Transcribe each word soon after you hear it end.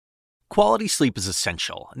Quality sleep is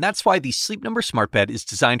essential, and that's why the Sleep Number Smart Bed is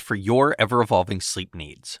designed for your ever-evolving sleep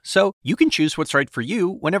needs. So you can choose what's right for you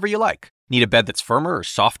whenever you like. Need a bed that's firmer or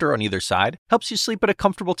softer on either side? Helps you sleep at a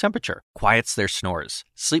comfortable temperature, quiets their snores.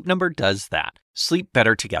 Sleep Number does that. Sleep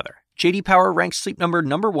better together. J.D. Power ranks Sleep Number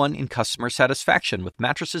 #1 in customer satisfaction with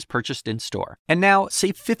mattresses purchased in-store. And now,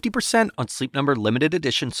 save 50% on Sleep Number limited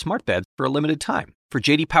edition smart beds for a limited time. For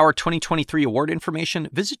J.D. Power 2023 award information,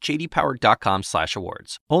 visit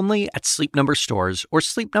jdpower.com/awards. Only at Sleep Number stores or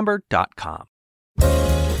sleepnumber.com.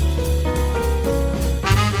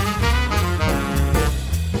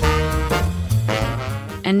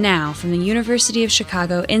 And now, from the University of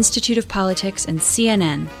Chicago Institute of Politics and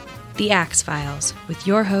CNN, The Axe Files, with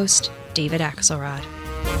your host, David Axelrod.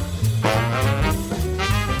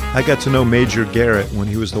 I got to know Major Garrett when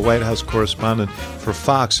he was the White House correspondent for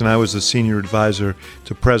Fox, and I was the senior advisor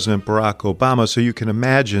to President Barack Obama. So you can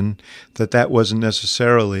imagine that that wasn't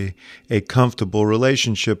necessarily a comfortable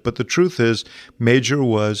relationship. But the truth is, Major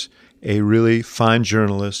was a really fine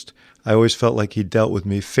journalist. I always felt like he dealt with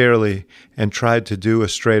me fairly and tried to do a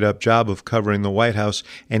straight-up job of covering the White House,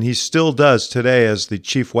 and he still does today as the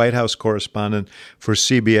chief White House correspondent for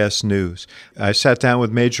CBS News. I sat down with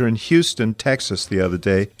Major in Houston, Texas the other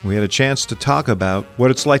day. We had a chance to talk about what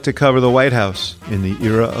it's like to cover the White House in the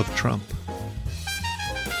era of Trump.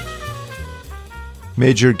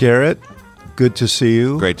 Major Garrett, good to see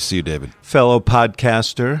you. Great to see you, David. Fellow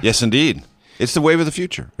podcaster. Yes, indeed. It's the wave of the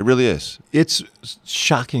future. It really is. It's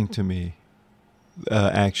shocking to me,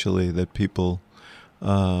 actually, that people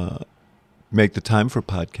make the time for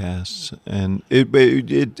podcasts. And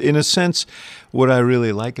it, in a sense, what I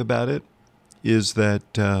really like about it is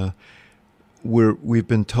that we've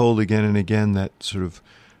been told again and again that sort of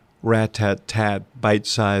rat-tat-tat,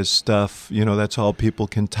 bite-sized stuff, that's all people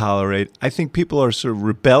can tolerate. I think people are sort of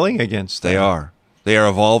rebelling against that. They are. They are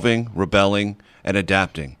evolving, rebelling, and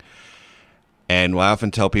adapting. And I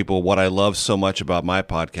often tell people what I love so much about my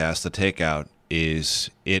podcast, The Takeout, is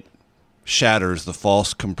it shatters the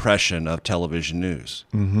false compression of television news.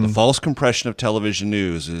 Mm-hmm. The false compression of television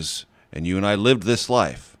news is, and you and I lived this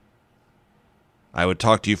life, I would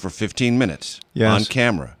talk to you for 15 minutes on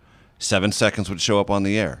camera. 7 seconds would show up on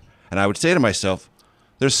the air. And I would say to myself,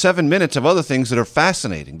 there's 7 minutes of other things that are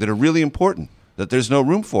fascinating, that are really important, that there's no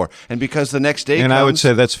room for. And because the next day comes... I would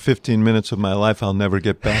say that's 15 minutes of my life I'll never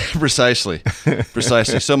get back. Precisely.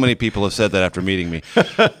 So many people have said that after meeting me.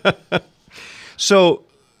 So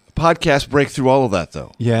podcasts break through all of that,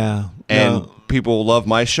 though. Yeah. And people love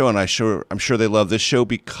my show, and I'm sure they love this show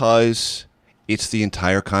because it's the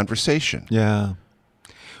entire conversation. Yeah.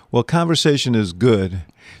 Well, conversation is good.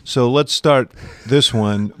 So let's start this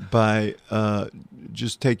one by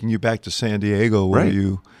just taking you back to San Diego, where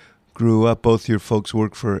you grew up. Both your folks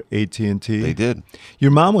worked for AT&T. They did. Your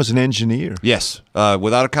mom was an engineer. Yes,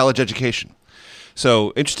 without a college education.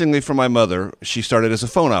 So, interestingly for my mother, she started as a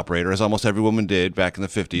phone operator, as almost every woman did back in the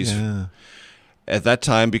 50s. Yeah. At that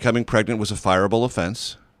time, becoming pregnant was a fireable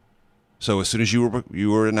offense. So as soon as you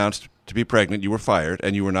were announced to be pregnant, you were fired,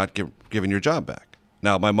 and you were not given your job back.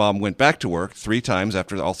 Now, my mom went back to work 3 times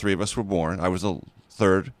after all 3 of us were born. I was the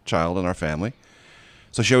 3rd child in our family.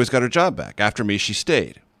 So she always got her job back. After me, she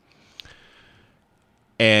stayed.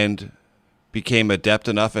 And became adept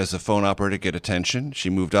enough as a phone operator to get attention. She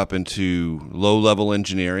moved up into low-level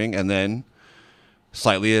engineering, and then,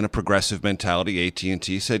 slightly in a progressive mentality,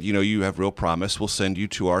 AT&T said, you have real promise. We'll send you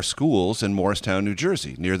to our schools in Morristown, New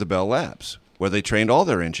Jersey, near the Bell Labs, where they trained all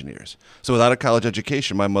their engineers. So without a college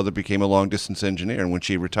education, my mother became a long-distance engineer, and when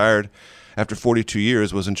she retired after 42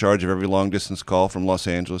 years, was in charge of every long-distance call from Los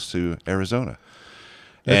Angeles to Arizona.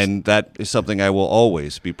 And that is something I will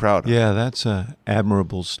always be proud of. Yeah, that's an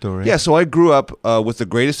admirable story. Yeah, so I grew up with the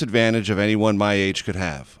greatest advantage of anyone my age could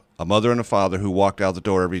have, a mother and a father who walked out the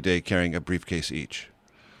door every day carrying a briefcase each.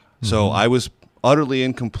 Mm-hmm. So I was utterly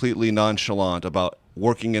and completely nonchalant about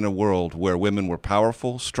working in a world where women were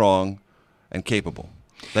powerful, strong, and capable.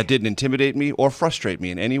 That didn't intimidate me or frustrate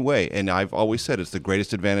me in any way, and I've always said it's the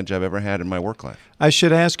greatest advantage I've ever had in my work life. I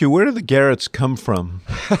should ask you, where do the Garretts come from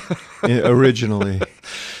originally?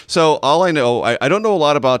 So all I know, I don't know a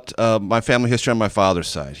lot about my family history on my father's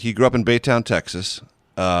side. He grew up in Baytown, Texas.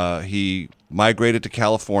 He migrated to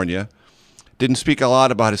California. Didn't speak a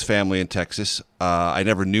lot about his family in Texas. I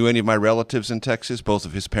never knew any of my relatives in Texas. Both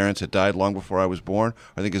of his parents had died long before I was born.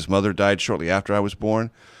 I think his mother died shortly after I was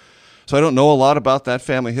born. So I don't know a lot about that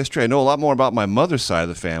family history. I know a lot more about my mother's side of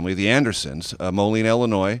the family, the Andersons, Moline,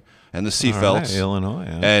 Illinois, and the Seafelts, Illinois,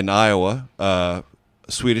 and Iowa.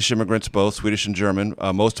 Swedish immigrants, both Swedish and German.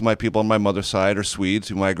 Most of my people on my mother's side are Swedes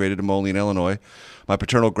who migrated to Moline, Illinois. My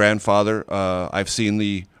paternal grandfather, I've seen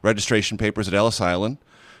the registration papers at Ellis Island,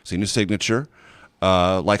 seen his signature.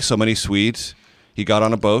 Like so many Swedes, he got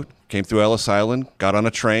on a boat, came through Ellis Island, got on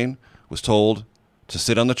a train, was told to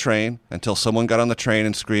sit on the train until someone got on the train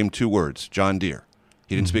and screamed 2 words, John Deere.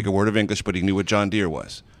 He didn't speak a word of English, but he knew what John Deere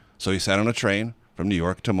was. So he sat on a train from New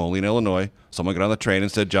York to Moline, Illinois. Someone got on the train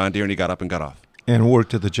and said John Deere, and he got up and got off. And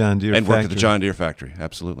worked at the John Deere factory. And worked at the John Deere factory,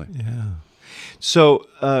 absolutely. Yeah. So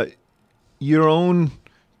your own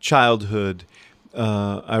childhood,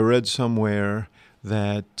 I read somewhere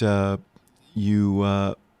that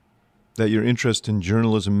that your interest in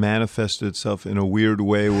journalism manifested itself in a weird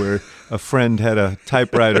way where a friend had a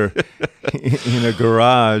typewriter in a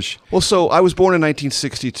garage. Well, so I was born in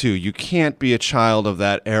 1962. You can't be a child of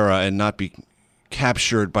that era and not be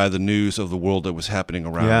captured by the news of the world that was happening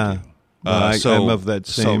around you. I'm of that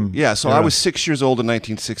same era. I was 6 years old in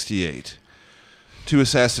 1968. 2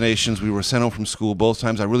 assassinations. We were sent home from school both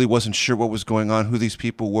times. I really wasn't sure what was going on, who these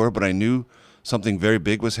people were, but I knew something very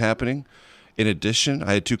big was happening. In addition,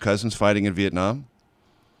 I had 2 cousins fighting in Vietnam,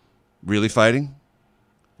 really fighting,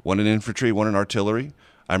 one in infantry, one in artillery.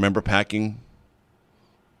 I remember packing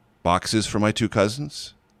boxes for my 2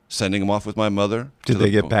 cousins, sending them off with my mother. Did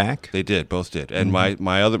they get back? They did, both did. And one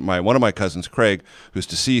of my cousins, Craig, who's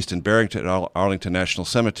deceased in Barrington, Arlington National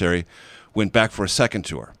Cemetery, went back for a second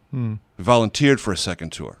tour. Volunteered for a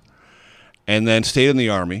second tour. And then stayed in the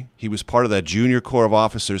Army. He was part of that junior corps of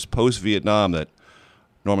officers post-Vietnam that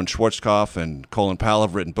Norman Schwarzkopf and Colin Powell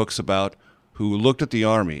have written books about, who looked at the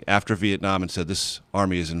Army after Vietnam and said, this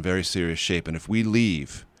Army is in very serious shape, and if we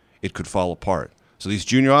leave, it could fall apart. So these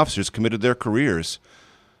junior officers committed their careers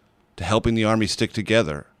to helping the Army stick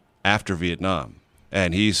together after Vietnam.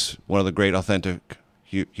 And he's one of the great authentic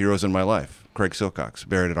heroes in my life, Craig Silcox,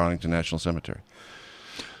 buried at Arlington National Cemetery.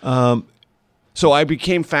 So I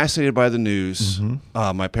became fascinated by the news.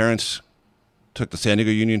 My parents took the San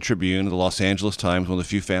Diego Union Tribune, the Los Angeles Times, one of the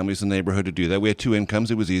few families in the neighborhood to do that. We had 2 incomes.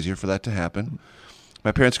 It was easier for that to happen.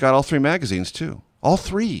 My parents got all 3 magazines, too. All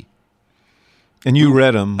 3. And you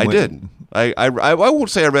read them? I did. I won't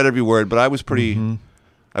say I read every word, but I was pretty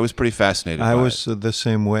fascinated by it. I was the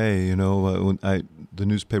same way. You know, the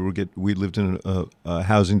newspaper would we lived in a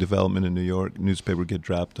housing development in New York. Newspaper would get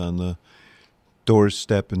dropped on the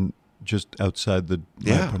doorstep and just outside the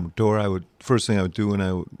door. First thing I would do when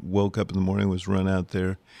I woke up in the morning was run out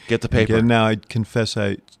there, get the paper. Now I confess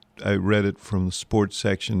I read it from the sports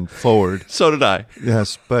section forward. So did I.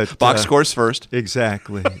 Yes, but box scores first.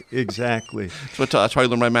 Exactly. That's why I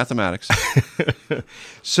learned my mathematics.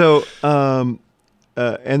 So,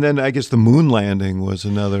 and then I guess the moon landing was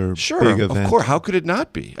another big event. Of course. How could it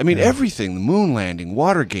not be? I mean, everything, the moon landing,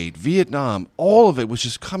 Watergate, Vietnam, all of it was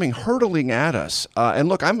just hurtling at us. And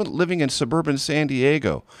look, I'm living in suburban San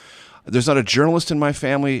Diego. There's not a journalist in my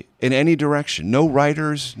family in any direction. No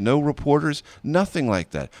writers, no reporters, nothing like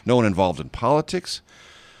that. No one involved in politics.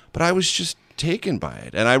 But I was just taken by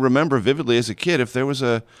it. And I remember vividly as a kid, if there was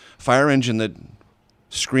a fire engine that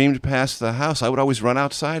screamed past the house, I would always run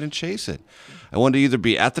outside and chase it. I wanted to either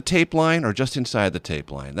be at the tape line or just inside the tape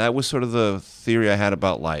line. That was sort of the theory I had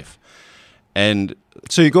about life. And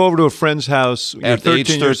so you go over to a friend's house. You're at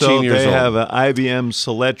 13 years old. They have an IBM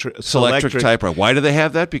Selectric typewriter. Why do they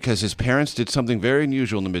have that? Because his parents did something very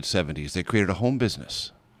unusual in the mid-'70s. They created a home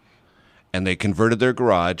business, and they converted their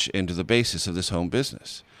garage into the basis of this home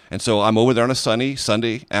business. And so I'm over there on a sunny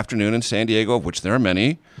Sunday afternoon in San Diego, of which there are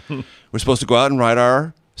many. We're supposed to go out and ride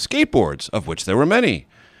our skateboards, of which there were many.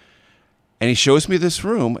 And he shows me this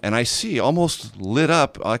room, and I see almost lit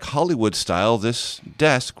up like Hollywood style this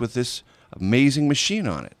desk with this amazing machine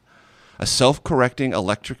on it, a self-correcting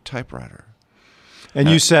electric typewriter. And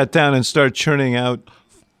you sat down and started churning out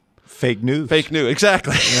fake news. Fake news,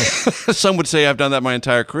 exactly. Yeah. Some would say I've done that my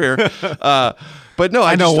entire career. But no,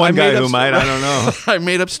 I know one guy who might, I don't know. I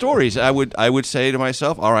made up stories. I would say to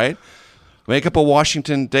myself, all right, make up a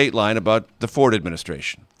Washington dateline about the Ford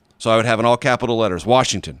administration. So I would have in all capital letters,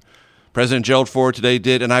 Washington. President Gerald Ford today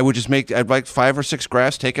did, and I would just I'd write 5 or 6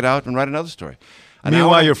 graphs, take it out, and write another story.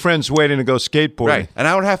 Meanwhile, your friend's waiting to go skateboarding. Right. An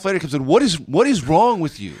hour and a half later, he comes in, what is wrong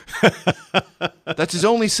with you? That's his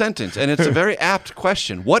only sentence, and it's a very apt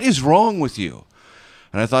question. What is wrong with you?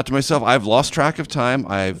 And I thought to myself, I've lost track of time.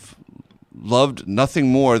 I've loved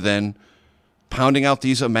nothing more than pounding out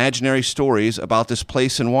these imaginary stories about this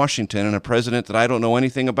place in Washington and a president that I don't know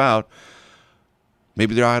anything about.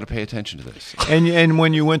 Maybe they ought to pay attention to this. And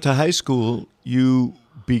when you went to high school, you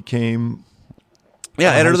became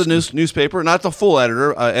Yeah, editor of the newspaper, not the full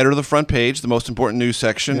editor, editor of the front page, the most important news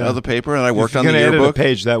section of the paper, and I worked on the yearbook. Edit a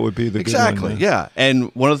page, that would be the exactly, good one. yeah. And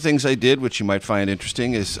one of the things I did, which you might find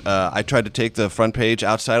interesting, is I tried to take the front page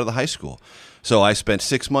outside of the high school. So I spent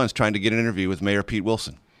 6 months trying to get an interview with Mayor Pete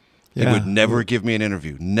Wilson. He would never give me an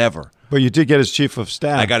interview, never. But you did get his chief of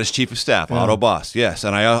staff. I got his chief of staff, Otto Boss, yes.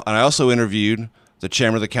 And I also interviewed the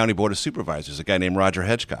chairman of the County Board of Supervisors, a guy named Roger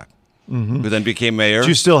Hedgecock, who then became mayor. Do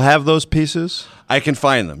you still have those pieces? I can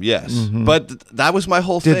find them, yes. But that was my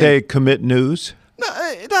whole thing. Did they commit news? No,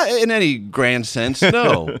 not in any grand sense,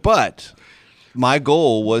 no. But my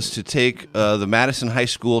goal was to take the Madison High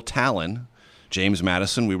School Talon, James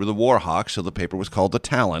Madison. We were the Warhawks, so the paper was called the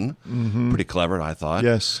Talon. Pretty clever, I thought.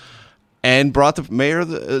 Yes. And brought the mayor,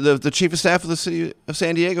 the chief of staff of the city of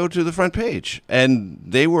San Diego to the front page. And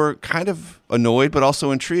they were kind of annoyed but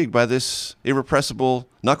also intrigued by this irrepressible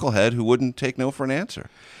knucklehead who wouldn't take no for an answer.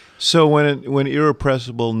 So when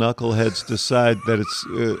irrepressible knuckleheads decide that it's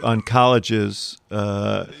on colleges,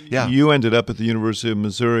 you ended up at the University of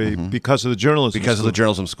Missouri because of the journalism Because school. of the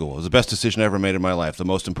journalism school. It was the best decision I ever made in my life, the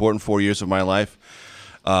most important 4 years of my life.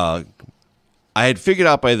 I had figured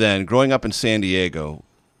out by then, growing up in San Diego,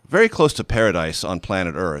 very close to paradise on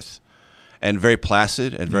planet Earth, and very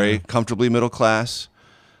placid and very comfortably middle class,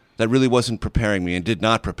 that really wasn't preparing me and did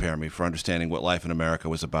not prepare me for understanding what life in America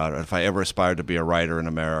was about. If I ever aspired to be a writer in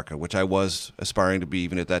America, which I was aspiring to be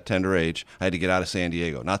even at that tender age, I had to get out of San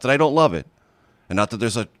Diego. Not that I don't love it, and not that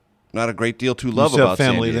there's not a great deal to love about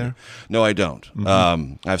San Diego. You still have family there? No, I don't.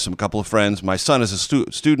 I have a couple of friends. My son is a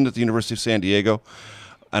student at the University of San Diego,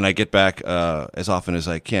 and I get back as often as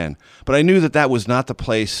I can. But I knew that was not the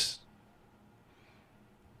place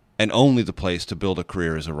and only the place to build a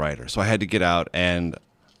career as a writer. So I had to get out, and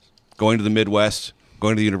going to the Midwest,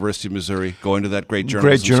 going to the University of Missouri, going to that great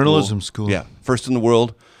journalism school. Yeah, first in the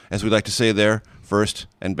world, as we like to say there, first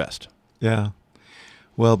and best. Yeah.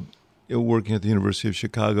 Well, working at the University of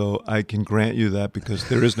Chicago, I can grant you that because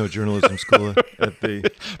there is no journalism school at the.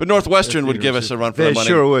 But Northwestern would give us a run for the money. They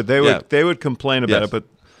sure would. They would complain about it, but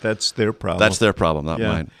that's their problem. That's their problem, not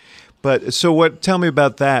mine. But so tell me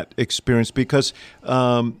about that experience, because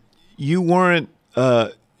you weren't.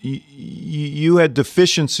 You had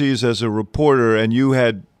deficiencies as a reporter, and you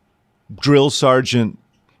had drill sergeant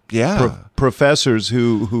professors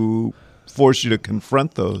who forced you to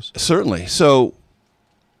confront those. Certainly. So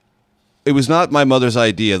it was not my mother's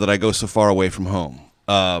idea that I go so far away from home.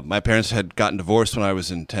 My parents had gotten divorced when I was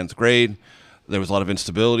in 10th grade. There was a lot of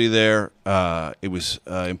instability there. It was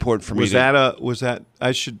important for me to...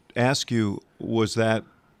 I should ask you, was that...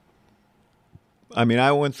 I mean,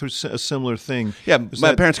 I went through a similar thing. Yeah,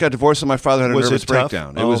 my parents got divorced, and my father had a nervous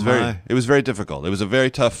breakdown. It was very difficult. It was a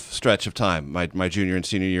very tough stretch of time, my junior and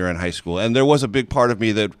senior year in high school. And there was a big part of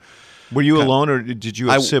me that... Were you alone, or did you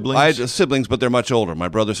have siblings? I had siblings, but they're much older. My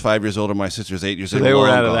brother's 5 years older. My sister's 8 years older. So they were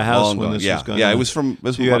out of the house when this was going on. Yeah, it was from...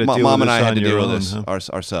 Mom and I had to deal with this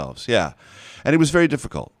ourselves. Yeah, and it was very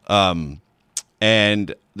difficult.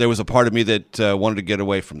 And there was a part of me that wanted to get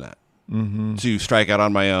away from that, to strike out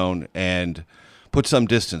on my own and put some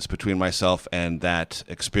distance between myself and that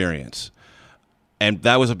experience. And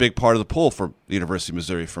that was a big part of the pull for the University of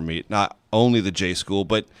Missouri for me, not only the J School,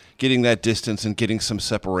 but getting that distance and getting some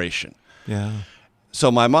separation. Yeah.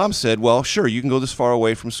 So my mom said, well, sure, you can go this far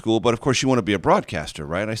away from school, but of course you want to be a broadcaster,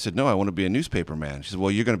 right? And I said, no, I want to be a newspaper man. She said,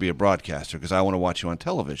 well, you're going to be a broadcaster because I want to watch you on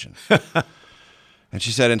television. And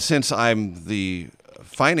she said, and since I'm the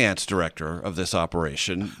finance director of this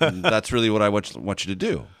operation, that's really what I want you to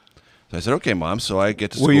do. So I said, okay, Mom. So I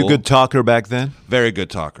get to school. Were you a good talker back then? Very good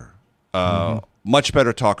talker. Much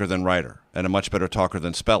better talker than writer, and a much better talker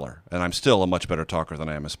than speller. And I'm still a much better talker than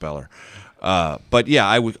I am a speller. But yeah,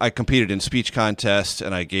 I competed in speech contests,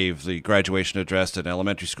 and I gave the graduation address at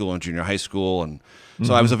elementary school and junior high school. And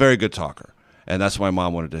so I was a very good talker. And that's what my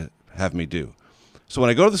mom wanted to have me do. So when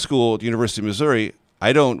I go to the school at the University of Missouri,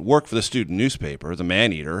 I don't work for the student newspaper, the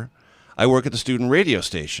Man-Eater. I work at the student radio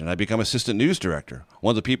station. I become assistant news director.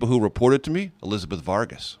 One of the people who reported to me, Elizabeth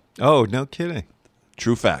Vargas. Oh, no kidding.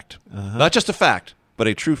 True fact. Not just a fact, but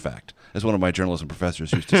a true fact, as one of my journalism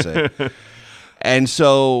professors used to say. And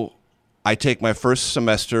so I take my first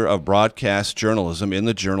semester of broadcast journalism in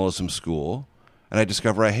the journalism school, and I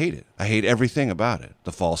discover I hate it. I hate everything about it.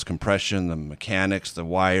 The false compression, the mechanics, the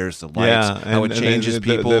wires, the lights, how it changes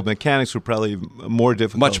people. The mechanics were probably more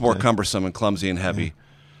difficult. Much more cumbersome and clumsy and heavy. Yeah.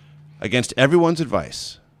 Against everyone's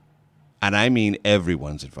advice, and I mean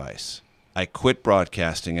everyone's advice, I quit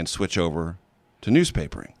broadcasting and switch over to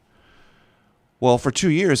newspapering. Well, for 2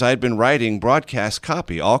 years, I had been writing broadcast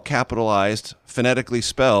copy, all capitalized, phonetically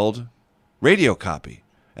spelled radio copy.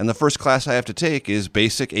 And the first class I have to take is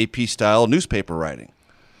basic AP-style newspaper writing.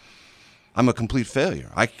 I'm a complete failure.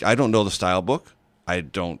 I don't know the style book. I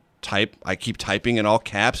don't type. I keep typing in all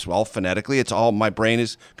caps, all phonetically. It's all, my brain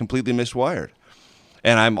is completely miswired.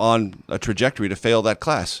 And I'm on a trajectory to fail that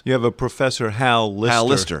class. You have a Professor Hal Lister. Hal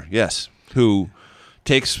Lister, yes, who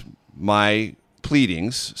takes my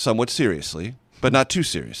pleadings somewhat seriously, but not too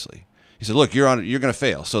seriously. He said, look, you're going to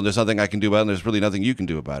fail, so there's nothing I can do about it, and there's really nothing you can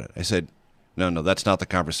do about it. I said, no, that's not the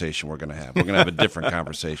conversation we're going to have. We're going to have a different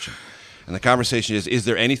conversation. And the conversation is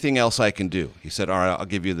there anything else I can do? He said, all right, I'll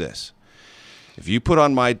give you this. If you put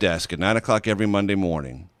on my desk at 9 o'clock every Monday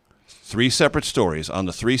morning 3 separate stories on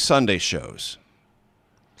the 3 Sunday shows.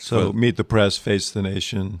 So Meet the Press, Face the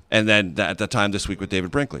Nation. And then at the time this week with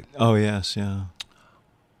David Brinkley. Oh, yes, yeah.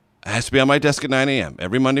 It has to be on my desk at 9 a.m.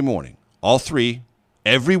 every Monday morning. All 3,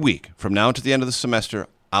 every week. From now to the end of the semester,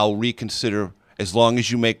 I'll reconsider as long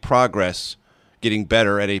as you make progress getting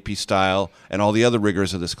better at AP style and all the other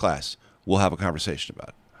rigors of this class. We'll have a conversation about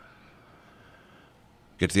it.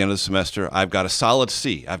 Get to the end of the semester. I've got a solid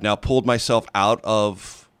C. I've now pulled myself out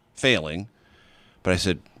of failing. But I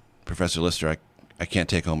said, Professor Lister, I can't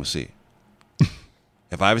take home a C.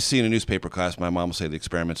 If I have a C in a newspaper class, my mom will say the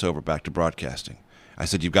experiment's over, back to broadcasting. I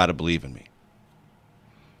said, you've got to believe in me.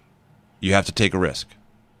 You have to take a risk.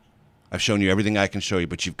 I've shown you everything I can show you,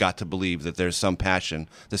 but you've got to believe that there's some passion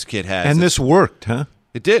this kid has. And this worked, huh?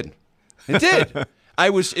 It did. It did.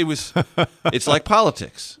 It's like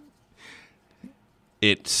politics.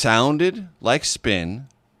 It sounded like spin,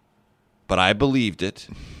 but I believed it,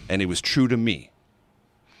 and it was true to me.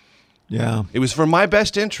 Yeah. It was for my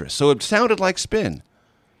best interest, so it sounded like spin,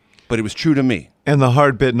 but it was true to me. And the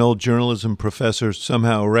hard-bitten old journalism professor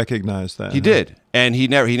somehow recognized that. He did, and he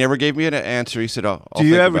never gave me an answer. He said, "I'll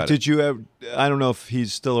think about it." Did you ever? I don't know if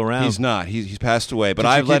he's still around. He's not. He's passed away. But Did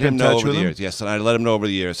you I've let keep him in know touch over with the him? years. Yes, and I let him know over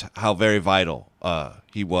the years how very vital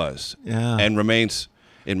he was, Yeah. and remains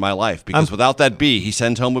in my life. Because without that B, he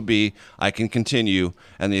sends home a B. I can continue,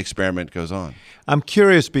 and the experiment goes on. I'm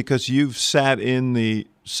curious because you've sat in the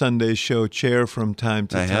Sunday show chair from time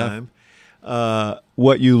to time.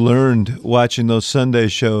 What you learned watching those Sunday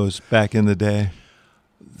shows back in the day?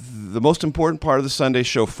 The most important part of the Sunday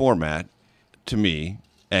show format, to me,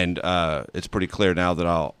 and it's pretty clear now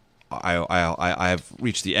that I have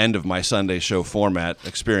reached the end of my Sunday show format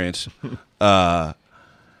experience,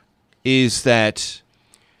 is that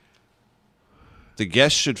the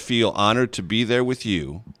guests should feel honored to be there with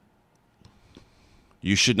you.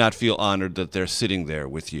 You should not feel honored that they're sitting there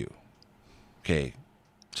with you. Okay.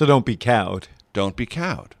 So don't be cowed. Don't be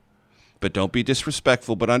cowed. But don't be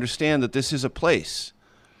disrespectful, but understand that this is a place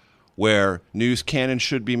where news can and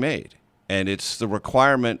should be made. And it's the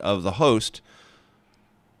requirement of the host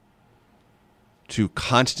to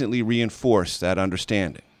constantly reinforce that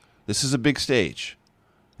understanding. This is a big stage,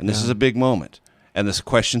 and this is a big moment. And the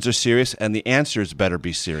questions are serious, and the answers better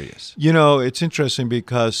be serious. You know, it's interesting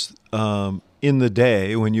because in the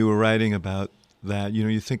day when you were writing about that,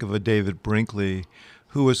 you think of a David Brinkley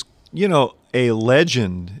who was, a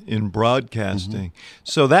legend in broadcasting. Mm-hmm.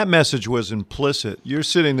 So that message was implicit. You're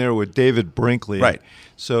sitting there with David Brinkley. Right.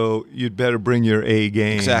 So you'd better bring your A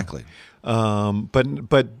game. Exactly.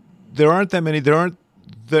 But there aren't that many. There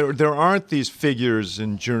aren't these figures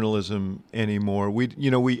in journalism anymore.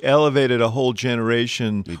 We elevated a whole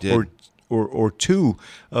generation or two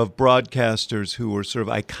of broadcasters who were sort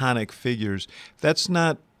of iconic figures. That's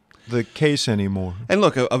not the case anymore. And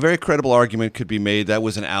look, a very credible argument could be made that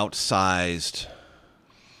was an outsized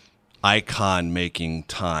icon-making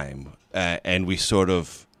time, and we sort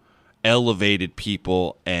of elevated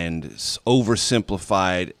people and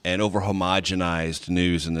oversimplified and over-homogenized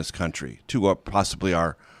news in this country to possibly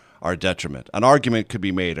our detriment. An argument could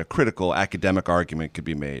be made, a critical academic argument could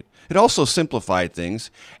be made. It also simplified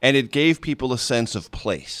things, and it gave people a sense of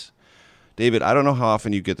place. David, I don't know how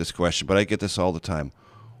often you get this question, but I get this all the time.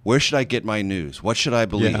 Where should I get my news? What should I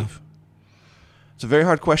believe? Yeah. It's a very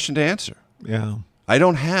hard question to answer. Yeah. I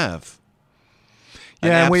don't have an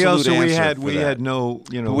and we absolute answer had for that. had no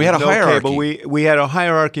But we had a no hierarchy. Cable. We had a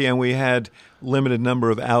hierarchy, and we had limited number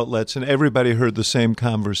of outlets, and everybody heard the same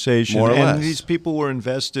conversation. More or and less. These people were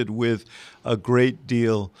invested with a great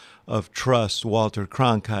deal of trust. Walter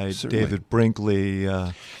Cronkite, Certainly. David Brinkley.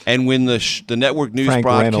 And when the network news Frank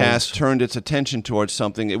broadcast Reynolds. turned its attention towards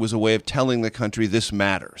something, it was a way of telling the country this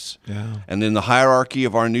matters. Yeah. And in the hierarchy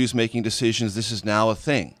of our news-making decisions, this is now a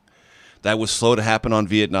thing. That was slow to happen on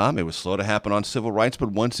Vietnam. It was slow to happen on civil rights.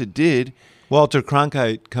 But once it did, Walter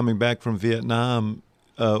Cronkite coming back from Vietnam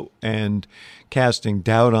and casting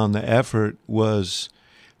doubt on the effort was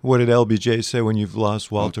What did LBJ say when you've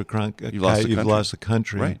lost Walter Cronkite? You've lost the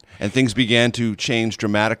country. Right. And things began to change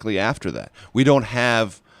dramatically after that. We don't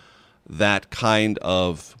have that kind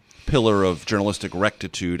of pillar of journalistic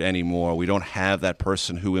rectitude anymore. We don't have that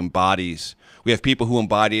person who embodies. We have people who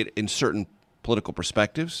embody it in certain political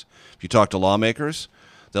perspectives. If you talk to lawmakers,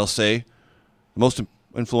 they'll say, the most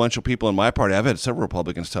influential people in my party, I've had several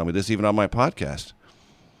Republicans tell me this, even on my podcast,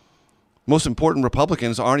 most important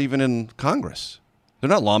Republicans aren't even in Congress. They're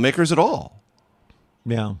not lawmakers at all.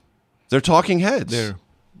 Yeah. They're talking heads.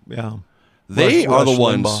 They are the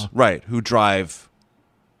ones, right, who drive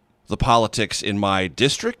the politics in my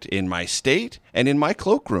district, in my state, and in my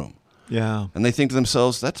cloakroom. Yeah. And they think to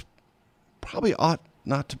themselves, that's probably ought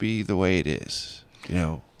not to be the way it is, you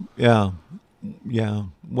know. Yeah. Yeah.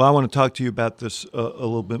 Well, I want to talk to you about this a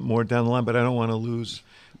little bit more down the line, but I don't want to lose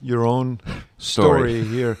your own story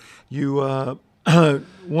here. You,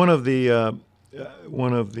 one of the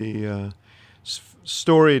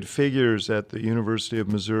storied figures at the University of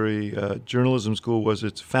Missouri Journalism School was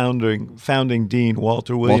its founding dean,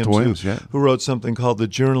 Walter Williams, who wrote something called the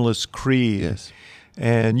Journalist's Creed. Yes.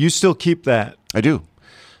 And you still keep that. I do.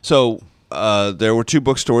 So there were 2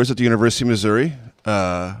 bookstores at the University of Missouri,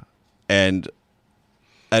 and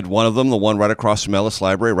at one of them, the one right across from Ellis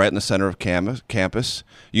Library, right in the center of campus,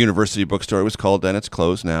 University Bookstore it was called then. It's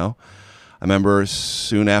closed now. I remember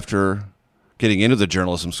soon after getting into the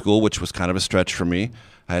journalism school, which was kind of a stretch for me.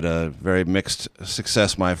 I had a very mixed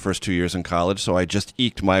success my first 2 years in college, so I just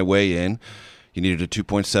eked my way in. You needed a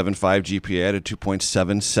 2.75 GPA, I had a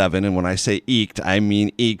 2.77, and when I say eked, I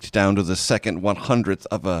mean eked down to the second 100th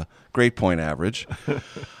of a grade point average.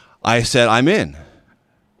 I said, I'm in.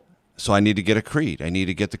 So I need to get a creed. I need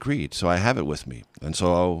to get the creed, so I have it with me. And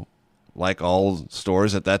so, like all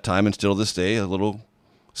stores at that time and still this day, a little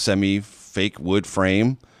semi-fake wood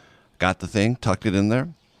frame. Got the thing, tucked it in there.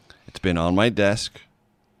 It's been on my desk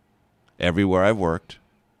everywhere I've worked,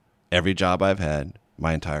 every job I've had,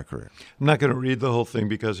 my entire career. I'm not going to read the whole thing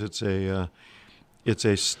because it's a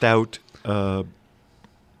stout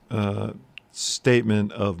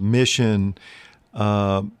statement of mission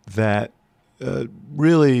that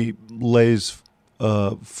really lays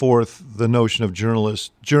forth the notion of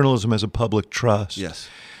journalism as a public trust. Yes.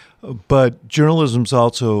 But journalism's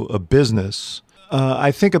also a business.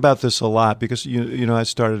 I think about this a lot because you know I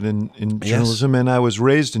started in journalism, and I was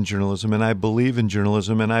raised in journalism, and I believe in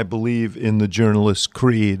journalism, and I believe in the journalist's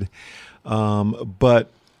creed.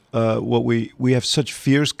 But what we have such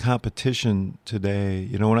fierce competition today.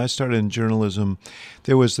 You know, when I started in journalism,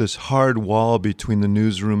 there was this hard wall between the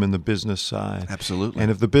newsroom and the business side. Absolutely.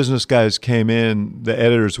 And if the business guys came in, the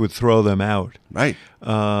editors would throw them out. Right.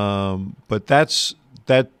 But that's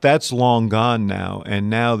long gone now, and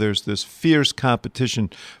now there's this fierce competition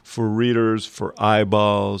for readers, for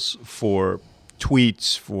eyeballs, for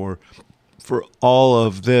tweets, for all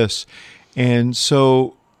of this. And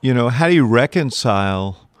so, you know, how do you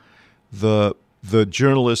reconcile the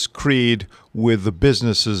journalist's creed with the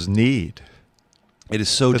business's need? It is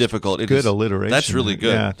so difficult. It good alliteration. That's really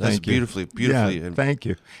good. Yeah, that's beautifully. Yeah, thank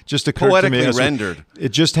you. Just occurred poetically to me rendered.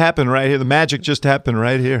 It just happened right here. The magic just happened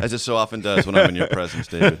right here. As it so often does when I'm in your presence,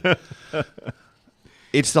 David.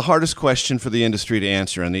 It's the hardest question for the industry to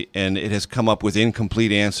answer, and it has come up with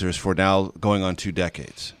incomplete answers for now going on 2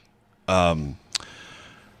 decades.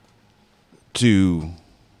 To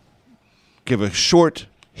give a short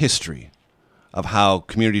history of how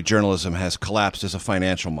community journalism has collapsed as a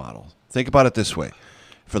financial model. Think about it this way.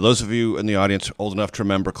 For those of you in the audience old enough to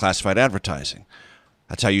remember classified advertising,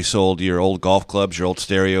 that's how you sold your old golf clubs, your old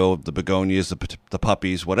stereo, the begonias, the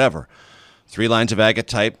puppies, whatever. 3 lines of agate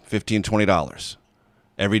type, $15, $20.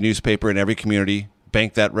 Every newspaper in every community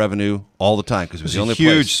banked that revenue all the time because it was the only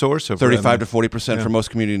huge source of 35 to 40% for most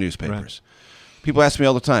community newspapers. Right. People ask me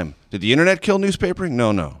all the time, did the internet kill newspapering?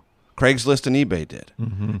 No. Craigslist and eBay did.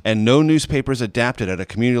 Mm-hmm. And no newspapers adapted at a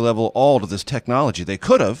community level all to this technology. They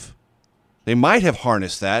could have. They might have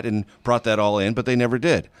harnessed that and brought that all in, but they never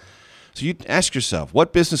did. So you ask yourself,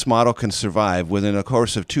 what business model can survive within a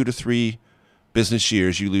course of 2 to 3 business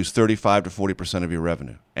years, you lose 35 to 40% of your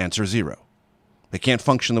revenue? Answer 0. They can't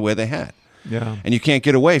function the way they had. Yeah. And you can't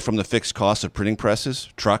get away from the fixed costs of printing presses,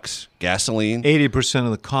 trucks, gasoline. 80%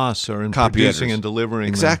 of the costs are in producing and delivering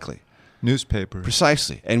exactly. Newspapers.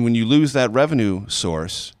 Precisely. And when you lose that revenue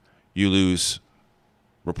source, you lose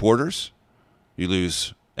reporters, you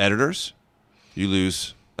lose editors, you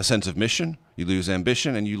lose a sense of mission, you lose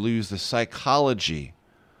ambition, and you lose the psychology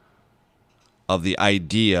of the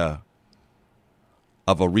idea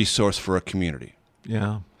of a resource for a community.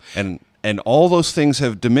 Yeah. And all those things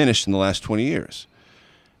have diminished in the last 20 years.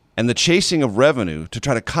 And the chasing of revenue to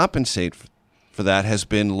try to compensate for that has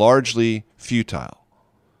been largely futile.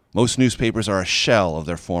 Most newspapers are a shell of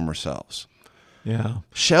their former selves. Yeah.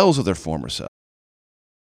 Shells of their former selves.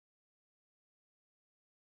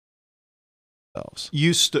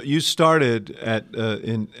 You started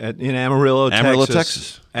in Amarillo,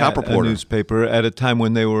 Texas, at cop a reporter. newspaper at a time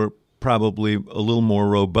when they were probably a little more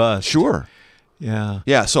robust. Sure. Yeah.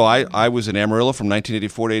 Yeah, so I was in Amarillo from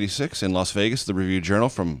 1984 to 86, in Las Vegas, the Review-Journal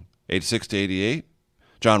from 86 to 88.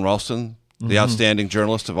 John Ralston, the outstanding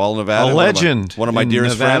journalist of all Nevada. A legend. One of my in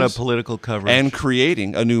dearest Nevada friends. political coverage. And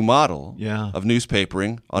creating a new model of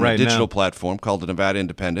newspapering on right a digital now. platform called the Nevada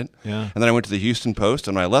Independent. Yeah. And then I went to the Houston Post,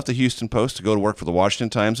 and when I left the Houston Post to go to work for the Washington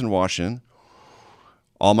Times in Washington,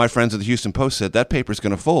 all my friends at the Houston Post said, that paper's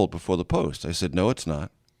going to fold before the Post. I said, no, it's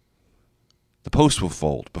not. The Post will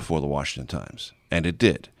fold before the Washington Times. And it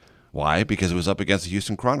did. Why? Because it was up against the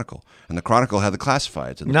Houston Chronicle. And the Chronicle had the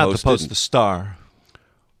classifieds. And the Not Post the Post, didn't. the Star.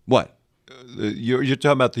 What? You're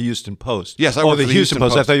talking about the Houston Post. Yes, I Oh, work the for the Houston Houston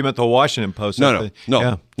Post. I Post. thought you meant the Washington Post. No.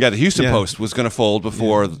 Yeah, the Houston Yeah. Post was going to fold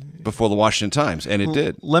before the Washington Times, and it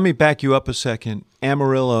did. Let me back you up a second.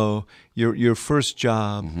 Amarillo, your first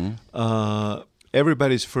job.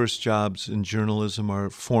 Everybody's first jobs in journalism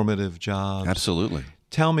are formative jobs. Absolutely.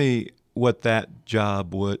 Tell me what that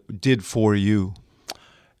job did for you.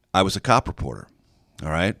 I was a cop reporter, all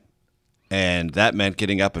right? And that meant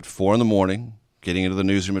getting up at 4 in the morning, getting into the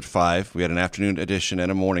newsroom at 5. We had an afternoon edition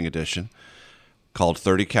and a morning edition. Called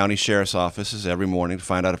 30 county sheriff's offices every morning to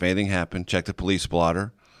find out if anything happened, check the police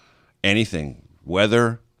blotter, anything,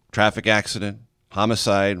 weather, traffic accident,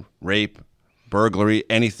 homicide, rape, burglary,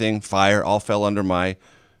 anything, fire, all fell under my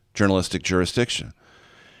journalistic jurisdiction.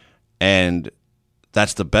 And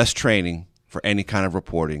that's the best training for any kind of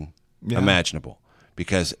reporting imaginable,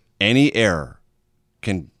 because any error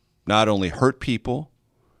can not only hurt people,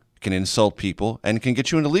 can insult people, and can get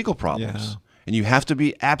you into legal problems. Yeah. And you have to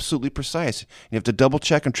be absolutely precise. You have to double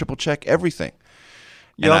check and triple check everything.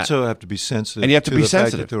 You also have to be sensitive. And you have to be the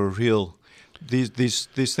sensitive. fact that they're real. These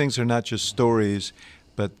things are not just stories,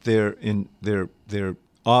 but they're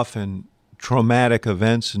often traumatic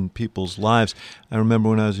events in people's lives. I remember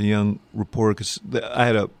when I was a young reporter, because I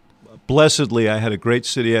had a great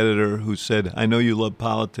city editor who said, "I know you love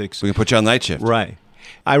politics. We can put you on night shift." Right.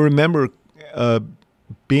 I remember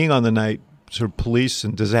being on the night sort of police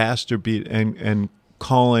and disaster beat and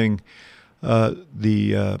calling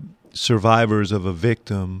the survivors of a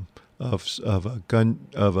victim of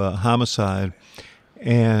a homicide,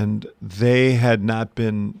 and they had not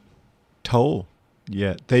been told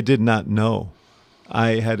yet. They did not know.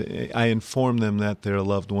 I informed them that their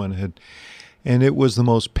loved one had, and it was the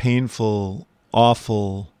most painful,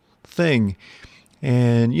 awful thing.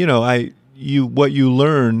 And what you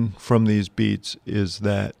learn from these beats is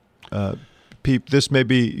that this may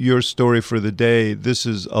be your story for the day. This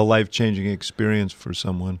is a life-changing experience for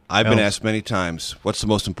someone. I've been asked many times, what's the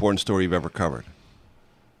most important story you've ever covered?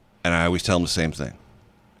 And I always tell them the same thing.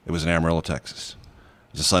 It was in Amarillo, Texas.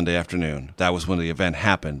 It was a Sunday afternoon. That was when the event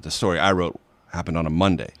happened. The story I wrote happened on a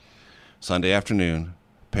Monday. Sunday afternoon,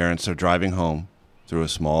 parents are driving home through a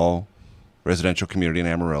small residential community in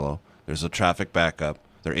Amarillo. There's a traffic backup.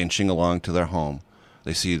 They're inching along to their home.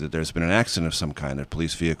 They see that there's been an accident of some kind, of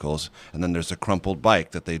police vehicles, and then there's a crumpled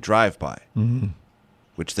bike that they drive by,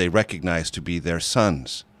 which they recognize to be their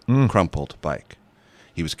son's crumpled bike.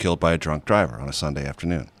 He was killed by a drunk driver on a Sunday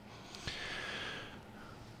afternoon.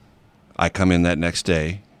 I come in that next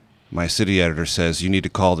day. My city editor says, you need to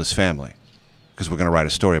call this family because we're going to write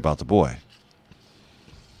a story about the boy.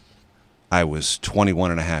 I was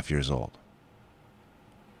 21 and a half years old.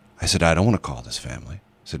 I said, I don't want to call this family.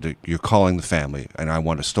 I said, you're calling the family, and I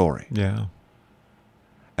want a story. Yeah.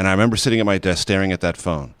 And I remember sitting at my desk staring at that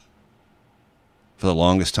phone for the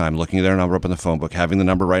longest time, looking at their number up in the phone book, having the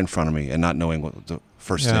number right in front of me, and not knowing what the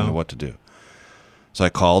first thing of what to do. So I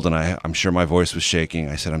called, and I'm sure my voice was shaking.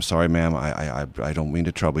 I said, I'm sorry, ma'am. I don't mean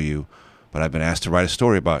to trouble you, but I've been asked to write a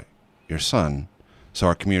story about your son so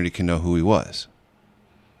our community can know who he was.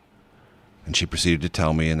 And she proceeded to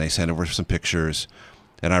tell me, and they sent over some pictures,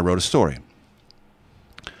 and I wrote a story.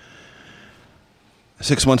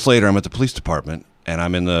 6 months later, I'm at the police department, and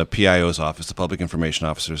I'm in the PIO's office, the Public Information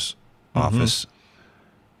Officer's office,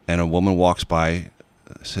 and a woman walks by,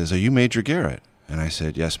 says, are you Major Garrett? And I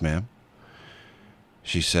said, yes, ma'am.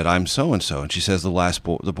 She said, I'm so-and-so, and she says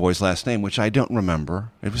the boy's last name, which I don't remember.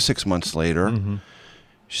 It was 6 months later.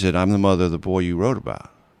 She said, I'm the mother of the boy you wrote about.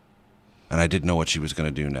 And I didn't know what she was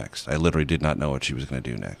going to do next. I literally did not know what she was going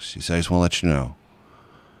to do next. She said, I just want to let you know.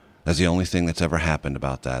 That's the only thing that's ever happened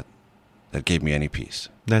about that gave me any peace.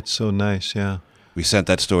 That's so nice, yeah. We sent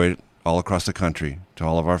that story all across the country to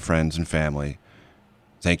all of our friends and family.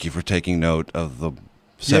 Thank you for taking note of the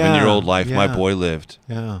 7-year-old life my boy lived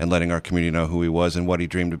and letting our community know who he was and what he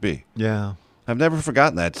dreamed to be. Yeah. I've never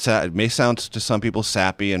forgotten that. It may sound to some people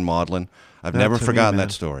sappy and maudlin. I've never forgotten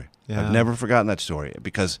that story. Yeah. I've never forgotten that story,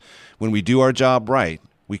 because when we do our job right,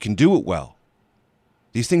 we can do it well.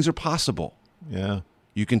 These things are possible. Yeah.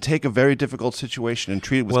 You can take a very difficult situation and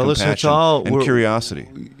treat it with compassion and curiosity.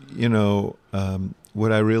 You know,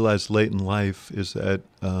 what I realized late in life is that,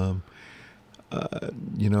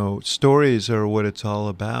 you know, stories are what it's all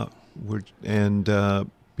about.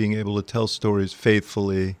 Being able to tell stories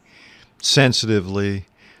faithfully, sensitively,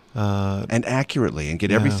 and accurately, and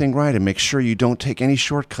get everything right, and make sure you don't take any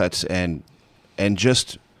shortcuts, and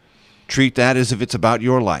just treat that as if it's about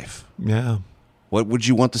your life. Yeah. What would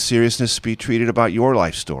you want the seriousness to be treated about your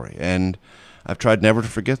life story? And I've tried never to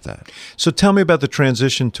forget that. So tell me about the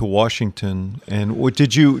transition to Washington, and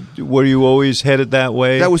were you always headed that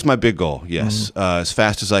way? That was my big goal, yes. As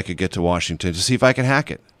fast as I could get to Washington to see if I could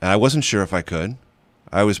hack it. And I wasn't sure if I could.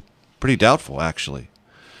 I was pretty doubtful, actually.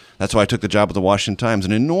 That's why I took the job at the Washington Times.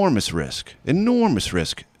 An enormous risk. Enormous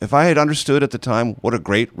risk. If I had understood at the time what a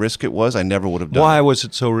great risk it was, I never would have done it. Why was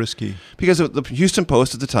it so risky? Because the Houston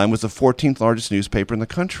Post at the time was the 14th largest newspaper in the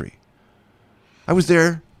country. I was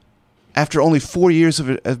there after only 4 years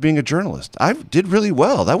of being a journalist. I did really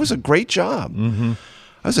well. That was a great job. Mm-hmm.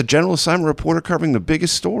 I was a general assignment reporter covering the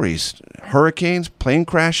biggest stories: hurricanes, plane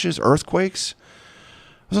crashes, earthquakes.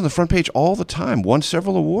 I was on the front page all the time, won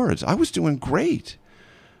several awards. I was doing great.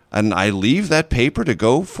 And I leave that paper to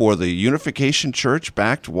go for the Unification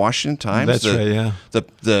Church-backed Washington Times. That's right, yeah.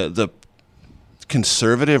 The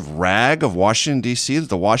conservative rag of Washington, D.C. that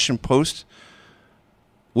the Washington Post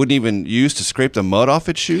wouldn't even use to scrape the mud off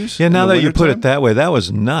its shoes. Yeah, now that you put it that way, that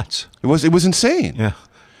was nuts. It was insane. Yeah.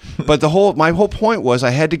 But my whole point was I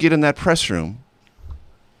had to get in that press room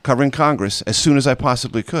covering Congress as soon as I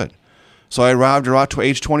possibly could. So I arrived to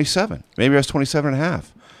age 27. Maybe I was 27 and a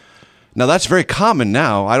half. Now, that's very common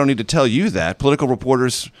now. I don't need to tell you that. Political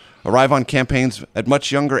reporters arrive on campaigns at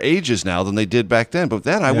much younger ages now than they did back then. But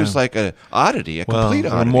then I was like an oddity, complete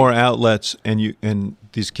oddity. More outlets, and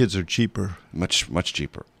these kids are cheaper. Much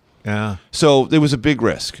cheaper. Yeah. So it was a big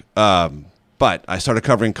risk. But I started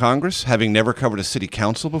covering Congress, having never covered a city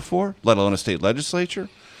council before, let alone a state legislature.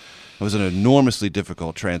 It was an enormously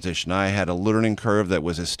difficult transition. I had a learning curve that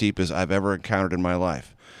was as steep as I've ever encountered in my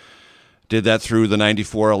life. Did that through the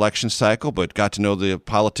 94 election cycle, but got to know the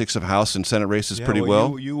politics of House and Senate races pretty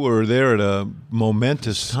well. You were there at a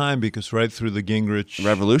momentous time, because right through the Gingrich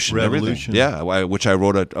Revolution. Everything. Yeah, which I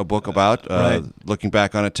wrote a book about, looking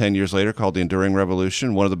back on it 10 years later, called The Enduring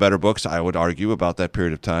Revolution. One of the better books, I would argue, about that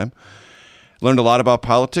period of time. Learned a lot about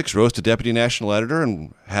politics, rose to deputy national editor,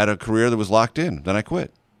 and had a career that was locked in. Then I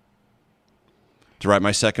quit to write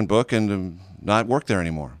my second book and not work there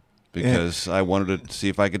anymore, because I wanted to see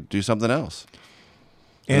if I could do something else.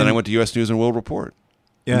 And then I went to U.S. News and World Report.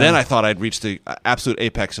 Yeah. And then I thought I'd reached the absolute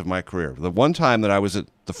apex of my career. The first time that I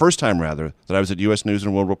was at U.S. News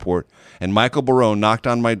and World Report, and Michael Barone knocked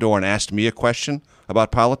on my door and asked me a question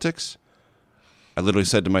about politics, I literally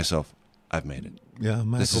said to myself, I've made it. Yeah,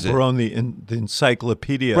 Michael Barone, the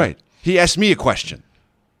encyclopedia. Right. He asked me a question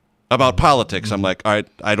about politics. I'm like, all right,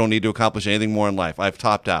 I don't need to accomplish anything more in life. I've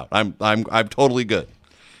topped out. I'm totally good.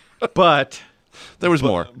 But there was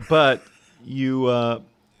more. But you,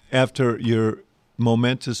 after your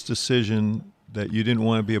momentous decision that you didn't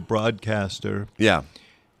want to be a broadcaster,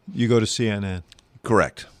 you go to CNN.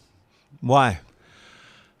 Correct. Why?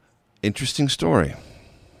 Interesting story.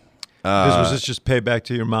 Was this just payback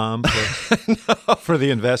to your mom for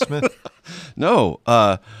the investment? No.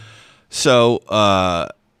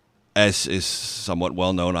 As is somewhat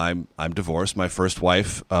well known, I'm divorced. My first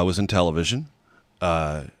wife was in television.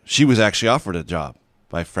 She was actually offered a job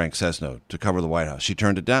by Frank Sesno to cover the White House. She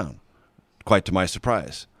turned it down, quite to my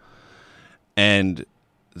surprise. And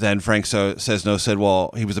then Frank Sesno said,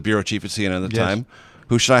 well, he was the bureau chief at CNN at the time.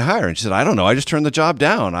 Who should I hire? And she said, I don't know. I just turned the job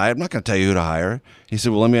down. I'm not going to tell you who to hire. He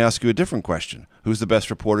said, well, let me ask you a different question. Who's the best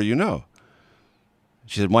reporter you know?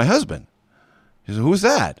 She said, my husband. He said, who's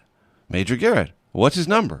that? Major Garrett. What's his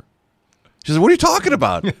number? She said, what are you talking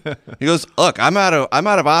about? He goes, look, I'm out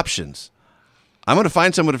of options. I'm going to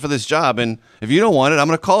find someone for this job, and if you don't want it, I'm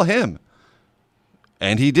going to call him.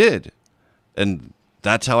 And he did. And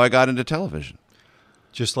that's how I got into television.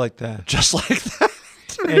 Just like that. Just like that.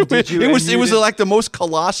 It was like the most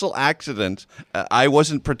colossal accident. I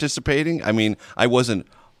wasn't participating. I mean, I wasn't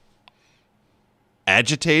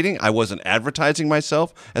agitating. I wasn't advertising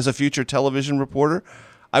myself as a future television reporter.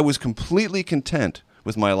 I was completely content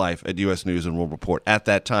with my life at U.S. News and World Report at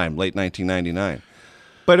that time, late 1999.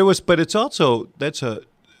 But it's also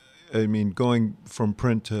going from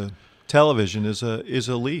print to television is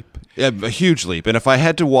a leap. Yeah, a huge leap. And if I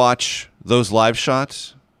had to watch those live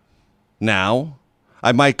shots now,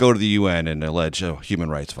 I might go to the UN and allege a human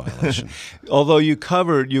rights violation. Although you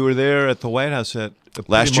were there at the White House at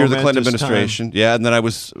last year, the Clinton administration. time. Yeah, and then I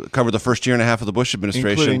covered the first year and a half of the Bush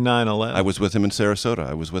administration. Including 9/11. I was with him in Sarasota.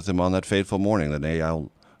 I was with him on that fateful morning, the day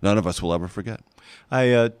none of us will ever forget.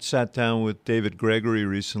 I sat down with David Gregory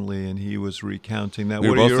recently, and he was recounting that. We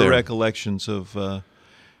were what are both your there. recollections of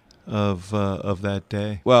that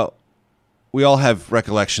day? Well, we all have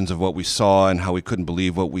recollections of what we saw and how we couldn't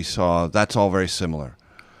believe what we saw. That's all very similar.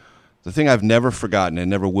 The thing I've never forgotten and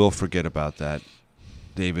never will forget about that,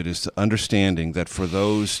 David, is the understanding that for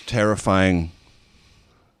those terrifying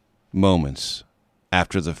moments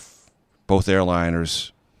after both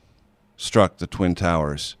airliners struck the Twin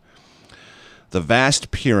Towers, the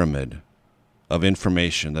vast pyramid of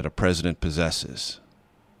information that a president possesses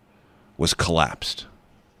was collapsed.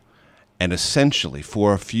 And essentially,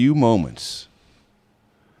 for a few moments,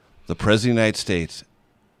 the President of the United States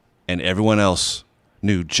and everyone else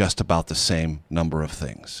knew just about the same number of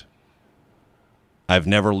things. I've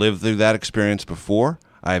never lived through that experience before.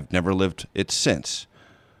 I've never lived it since.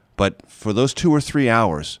 But for those 2 or 3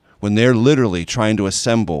 hours, when they're literally trying to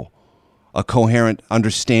assemble a coherent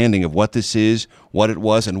understanding of what this is, what it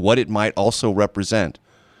was, and what it might also represent,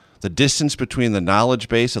 the distance between the knowledge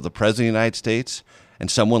base of the President of the United States and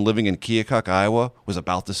someone living in Keokuk, Iowa, was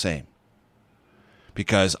about the same.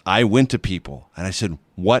 Because I went to people and I said,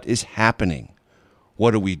 what is happening?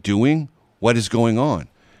 What are we doing? What is going on?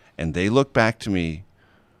 And they looked back to me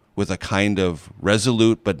with a kind of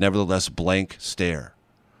resolute but nevertheless blank stare,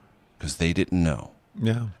 because they didn't know.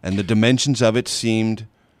 Yeah. And the dimensions of it seemed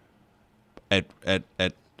at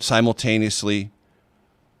simultaneously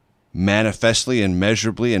manifestly and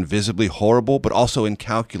measurably and visibly horrible, but also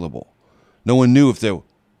incalculable. No one knew if there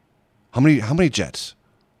how many jets?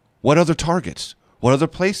 What other targets? What other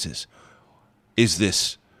places? Is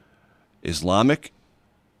this Islamic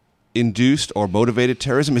induced or motivated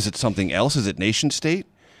terrorism? Is it something else? Is it nation state?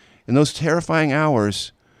 In those terrifying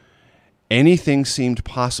hours, anything seemed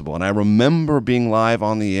possible. And I remember being live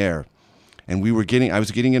on the air, and I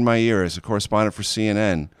was getting in my ear as a correspondent for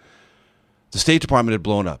CNN. The State Department had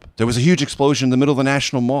blown up. There was a huge explosion in the middle of the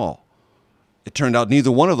National Mall. It turned out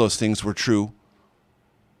neither one of those things were true.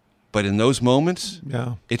 But in those moments,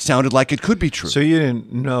 it sounded like it could be true. So you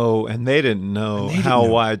didn't know, and they didn't know how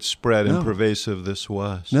widespread and pervasive this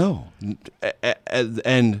was. No.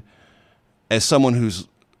 And as someone who's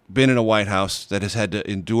been in a White House that has had to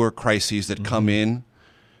endure crises that come in,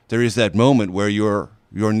 there is that moment where your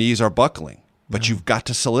knees are buckling, but you've got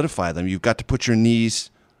to solidify them. You've got to put your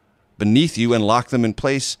knees beneath you and lock them in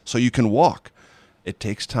place so you can walk. It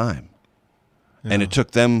takes time. And it took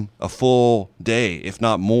them a full day, if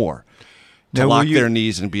not more, to lock their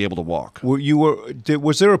knees and be able to walk.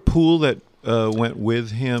 Was there a pool that went with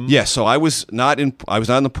him? Yes. So I was not in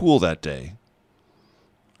the pool that day.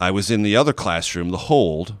 I was in the other classroom, the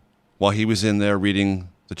hold, while he was in there reading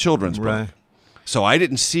the children's book. So I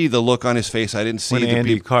didn't see the look on his face. I didn't see when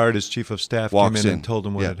Andy Card, his chief of staff, came in and told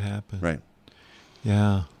him what had happened. Right.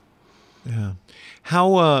 Yeah. Yeah.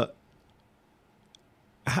 How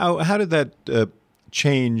did that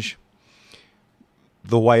change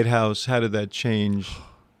the White House? How did that change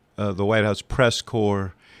the White House press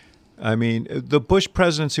corps? I mean, the Bush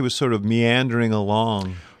presidency was sort of meandering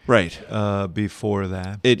along, right? Before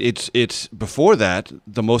that, it's before that.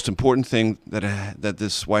 The most important thing that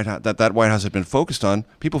this White House that White House had been focused on,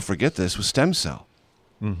 people forget this, was stem cell.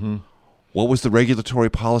 Mm-hmm. What was the regulatory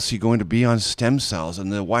policy going to be on stem cells?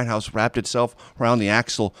 And the White House wrapped itself around the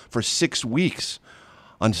axle for 6 weeks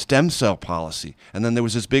on stem cell policy. And then there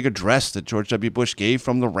was this big address that George W. Bush gave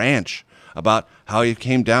from the ranch about how he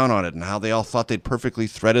came down on it and how they all thought they'd perfectly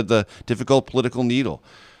threaded the difficult political needle.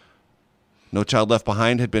 No Child Left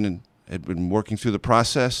Behind had been working through the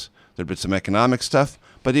process. There'd been some economic stuff,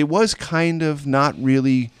 but it was kind of not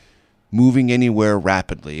really moving anywhere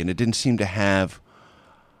rapidly, and it didn't seem to have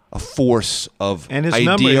a force of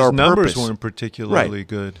idea or numbers purpose. Weren't particularly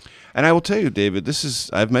good. And I will tell you, David,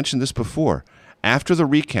 I've mentioned this before. After the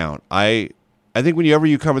recount, I think whenever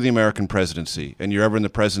you cover the American presidency and you're ever in the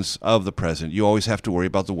presence of the president, you always have to worry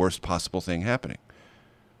about the worst possible thing happening,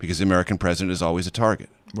 because the American president is always a target.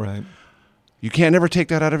 Right. You can't ever take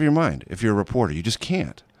that out of your mind if you're a reporter. You just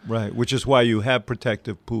can't. Right, which is why you have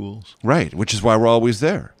protective pools. Right, which is why we're always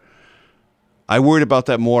there. I worried about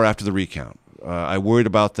that more after the recount. I worried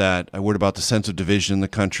about that. I worried about the sense of division in the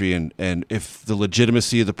country, and if the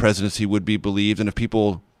legitimacy of the presidency would be believed, and if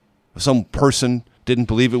some person didn't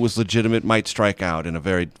believe it was legitimate, might strike out in a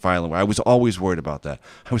very violent way. I was always worried about that.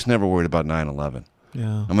 I was never worried about 9/11.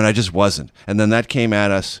 Yeah. I mean, I just wasn't. And then that came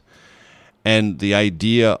at us, and the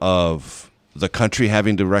idea of the country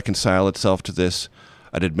having to reconcile itself to this,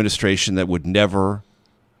 an administration that would never,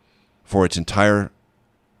 for its entire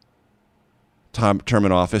term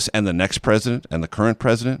in office, and the next president and the current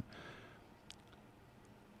president,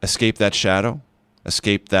 escape that shadow,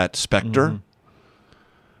 escape that specter. Mm-hmm.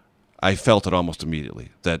 I felt it almost immediately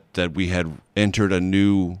that we had entered a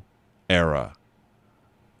new era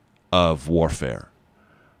of warfare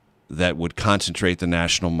that would concentrate the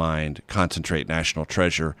national mind, concentrate national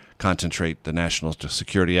treasure, concentrate the national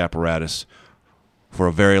security apparatus for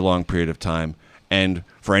a very long period of time. And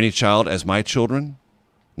for any child, as my children,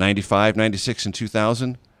 95, 96, and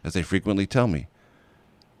 2000, as they frequently tell me,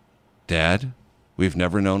 Dad, we've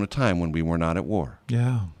never known a time when we were not at war.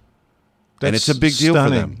 Yeah. And it's a big deal for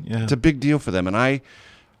them. Yeah. It's a big deal for them. And I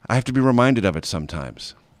have to be reminded of it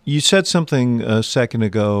sometimes. You said something a second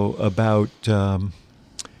ago about the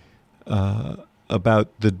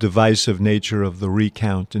divisive nature of the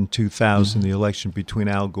recount in 2000, mm-hmm. the election between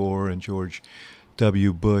Al Gore and George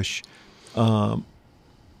W. Bush.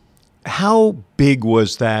 How big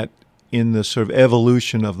was that in the sort of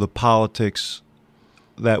evolution of the politics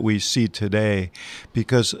that we see today?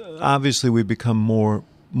 Because obviously we've become more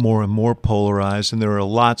and more polarized, and there are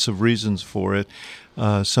lots of reasons for it,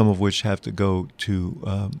 some of which have to go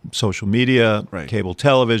to social media, right. cable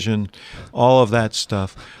television, all of that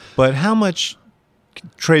stuff. But how much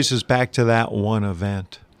traces back to that one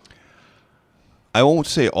event? I won't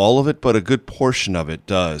say all of it, but a good portion of it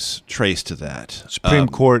does trace to that. Supreme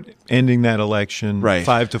Court ending that election, right.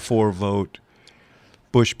 5-4 vote,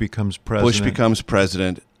 Bush becomes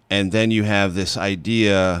president. And then you have this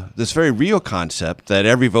idea, this very real concept that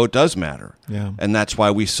every vote does matter. Yeah. And that's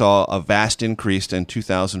why we saw a vast increase in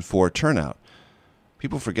 2004 turnout.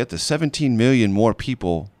 People forget that 17 million more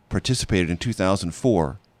people participated in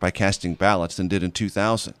 2004 by casting ballots than did in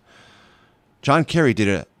 2000. John Kerry did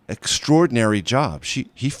an extraordinary job.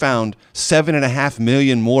 He found 7.5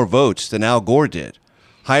 million more votes than Al Gore did.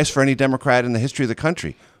 Highest for any Democrat in the history of the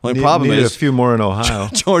country. Only problem is a few more in Ohio.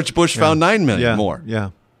 George Bush found 9 million more. Yeah.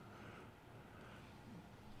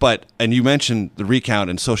 And you mentioned the recount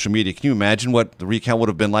and social media. Can you imagine what the recount would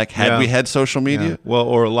have been like had we had social media? Yeah. Well,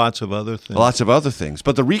 or lots of other things. Lots of other things.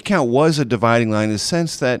 But the recount was a dividing line in the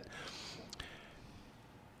sense that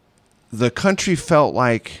the country felt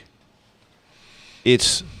like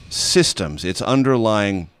its systems, its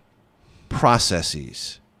underlying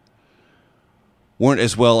processes weren't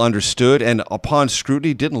as well understood, and upon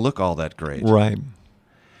scrutiny didn't look all that great. Right.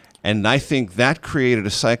 And I think that created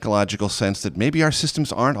a psychological sense that maybe our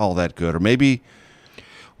systems aren't all that good, or maybe...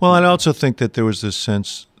 Well, I also think that there was this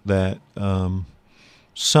sense that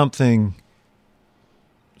something,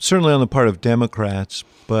 certainly on the part of Democrats,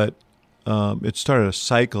 but it started a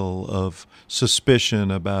cycle of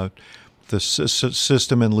suspicion about the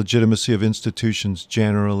system and legitimacy of institutions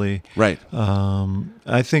generally. Right.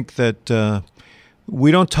 I think that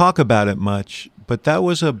we don't talk about it much, but that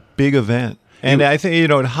was a big event. And I think,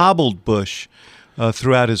 it hobbled Bush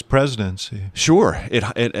throughout his presidency. Sure.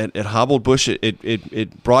 It hobbled Bush.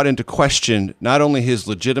 It brought into question not only his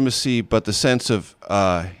legitimacy, but the sense of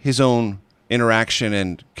his own interaction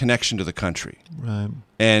and connection to the country. Right.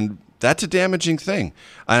 And that's a damaging thing.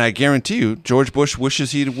 And I guarantee you, George Bush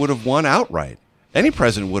wishes he would have won outright. Any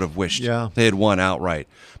president would have wished they had won outright.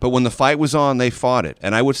 But when the fight was on, they fought it.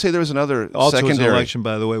 And I would say there was another also secondary... Also, an election,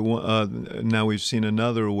 by the way, now we've seen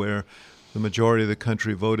another where the majority of the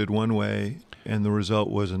country voted one way and the result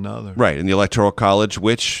was another. Right, in the Electoral College,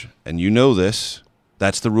 which, and you know this,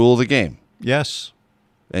 that's the rule of the game. Yes.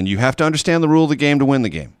 And you have to understand the rule of the game to win the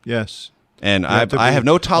game. Yes. And I have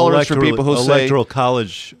no tolerance for people who say Electoral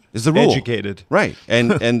College is the rule. Educated. Right.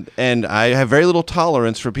 And I have very little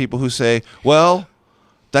tolerance for people who say, well,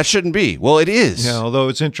 that shouldn't be. Well, it is. Yeah, although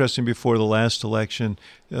it's interesting, before the last election,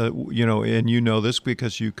 and you know this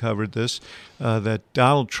because you covered this, that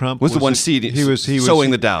Donald Trump was the one seeding. He was sowing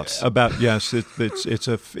the doubts about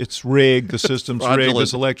it's rigged. The system's rigged.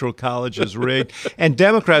 This Electoral College is rigged. And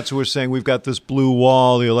Democrats were saying we've got this blue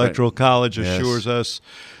wall. The Electoral College assures us.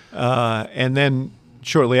 And then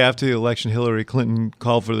shortly after the election, Hillary Clinton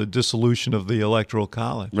called for the dissolution of the Electoral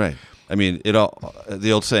College. Right. I mean,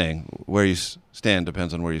 the old saying, where you stand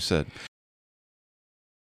depends on where you sit.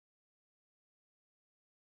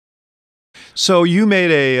 So you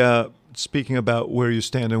made speaking about where you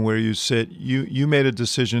stand and where you sit, you made a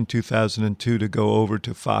decision in 2002 to go over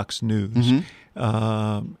to Fox News.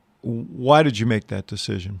 Why did you make that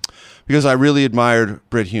decision? Because I really admired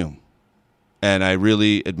Brit Hume, and I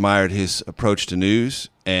really admired his approach to news,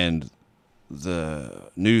 and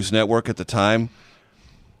the news network at the time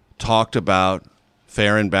talked about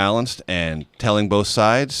fair and balanced and telling both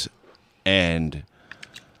sides, and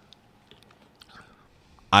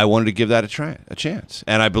I wanted to give that a chance.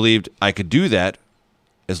 And I believed I could do that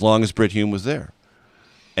as long as Brit Hume was there.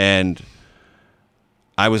 And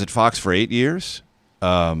I was at Fox for 8 years.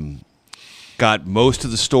 Got most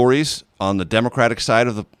of the stories on the Democratic side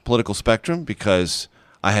of the political spectrum because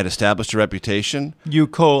I had established a reputation. You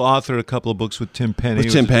co-authored a couple of books with Tim Penny.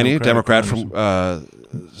 With Tim Penny, a Democrat from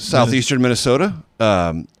southeastern Minnesota.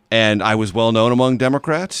 And I was well known among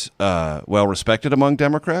Democrats, well respected among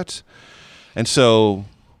Democrats. And so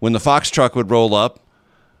when the Fox truck would roll up,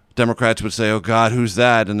 Democrats would say, "Oh, God, who's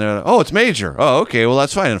that?" And they're like, "Oh, it's Major." "Oh, okay, well,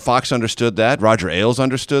 that's fine." And Fox understood that. Roger Ailes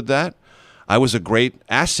understood that. I was a great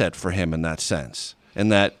asset for him in that sense, in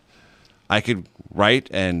that I could write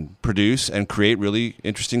and produce and create really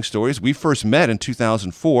interesting stories. We first met in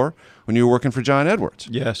 2004 when you were working for John Edwards.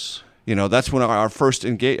 Yes. You know, that's when our first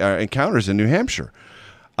encounters in New Hampshire.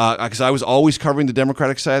 Because I was always covering the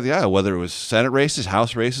Democratic side of the aisle, whether it was Senate races,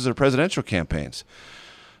 House races, or presidential campaigns.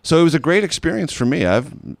 So it was a great experience for me.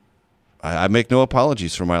 I make no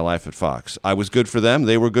apologies for my life at Fox. I was good for them.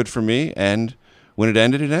 They were good for me. And when it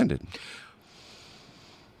ended, it ended.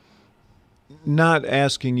 Not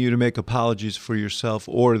asking you to make apologies for yourself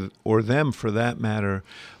or them for that matter,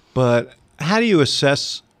 but how do you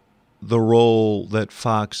assess the role that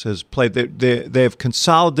Fox has played? They have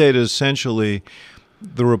consolidated essentially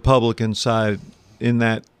the Republican side in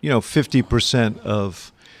that 50%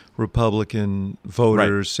 of Republican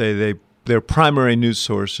voters say their primary news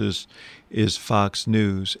sources is Fox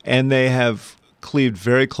News, and they have cleaved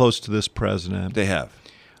very close to this president. They have.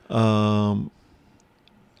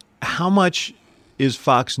 How much is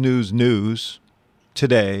Fox News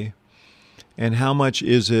today, and how much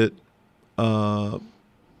is it an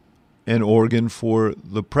organ for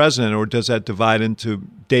the president, or does that divide into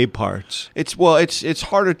day parts? It's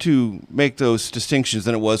harder to make those distinctions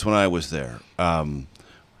than it was when I was there.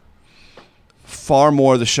 Far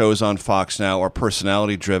more of the shows on Fox now are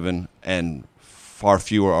personality driven, and far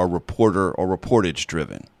fewer are reporter or reportage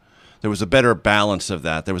driven. There was a better balance of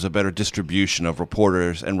that. There was a better distribution of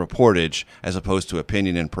reporters and reportage as opposed to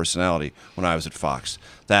opinion and personality when I was at Fox.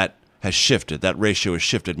 That has shifted. That ratio has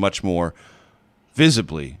shifted much more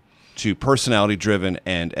visibly to personality-driven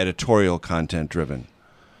and editorial content-driven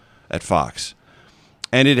at Fox.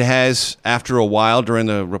 And it has, after a while during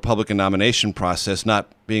the Republican nomination process, not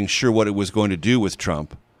being sure what it was going to do with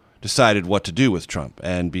Trump, decided what to do with Trump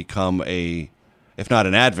and become if not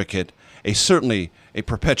an advocate, certainly a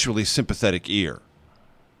perpetually sympathetic ear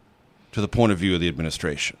to the point of view of the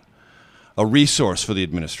administration, a resource for the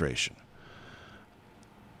administration.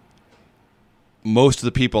 Most of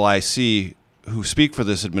the people I see who speak for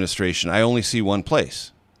this administration, I only see one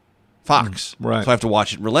place, Fox. Right. So I have to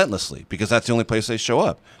watch it relentlessly because that's the only place they show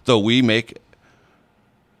up. Though we make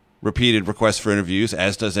repeated requests for interviews,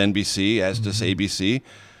 as does NBC, as does ABC,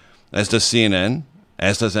 as does CNN,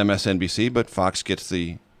 as does MSNBC, but Fox gets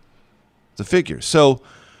the figures. So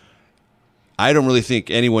I don't really think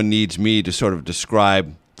anyone needs me to sort of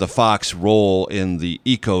describe the Fox role in the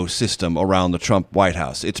ecosystem around the Trump White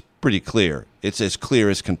House. It's pretty clear. It's as clear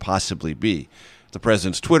as can possibly be. The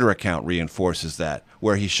president's Twitter account reinforces that.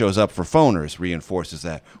 Where he shows up for phoners reinforces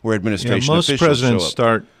that. Where administration most officials presidents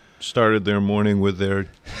show up. started their morning with their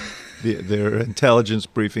intelligence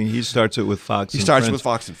briefing. He starts it with Fox. He starts with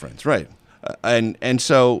Fox and Friends, right? And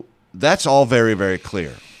so that's all very, very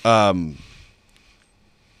clear. And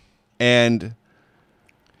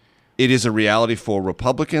it is a reality for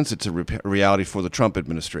Republicans. It's a reality for the Trump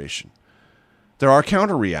administration. There are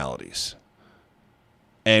counter realities,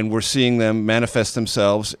 and we're seeing them manifest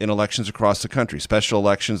themselves in elections across the country, special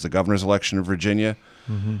elections, the governor's election in Virginia,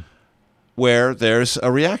 where there's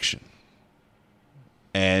a reaction.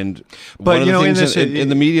 And one of the things in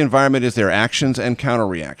the media environment is there are actions and counter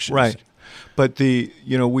reactions. Right. But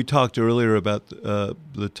we talked earlier about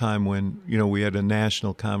the time when we had a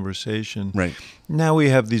national conversation. Right. Now we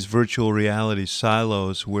have these virtual reality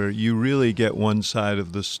silos where you really get one side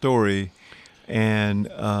of the story, and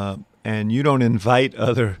you don't invite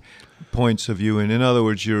other points of view. And in other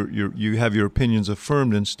words, you have your opinions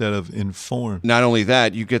affirmed instead of informed. Not only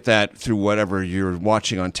that, you get that through whatever you're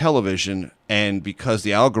watching on television, and because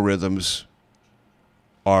the algorithms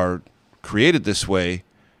are created this way,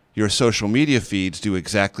 your social media feeds do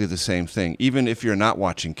exactly the same thing. Even if you're not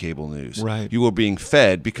watching cable news, Right. you are being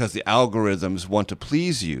fed because the algorithms want to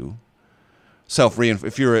please you.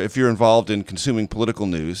 If you're involved in consuming political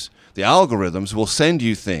news, the algorithms will send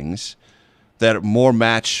you things that more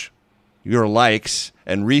match your likes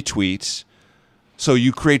and retweets, so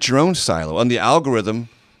you create your own silo, and the algorithm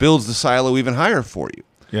builds the silo even higher for you.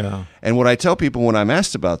 Yeah. And what I tell people when I'm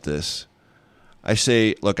asked about this, I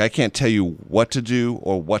say, look, I can't tell you what to do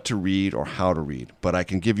or what to read or how to read, but I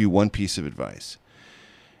can give you one piece of advice.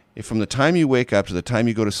 If from the time you wake up to the time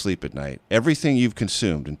you go to sleep at night, everything you've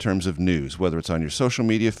consumed in terms of news, whether it's on your social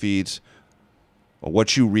media feeds or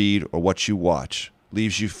what you read or what you watch,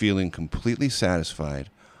 leaves you feeling completely satisfied,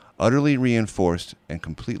 utterly reinforced, and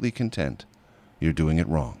completely content, you're doing it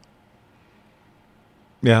wrong.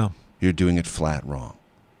 Yeah. You're doing it flat wrong.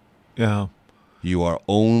 Yeah. You are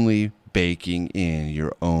only baking in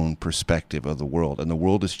your own perspective of the world, and the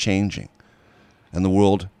world is changing. And the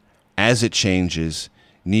world, as it changes,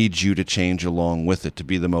 needs you to change along with it to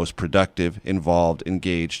be the most productive, involved,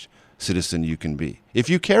 engaged citizen you can be. If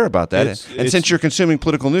you care about that, since you're consuming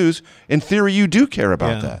political news, in theory you do care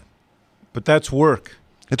about that. But that's work.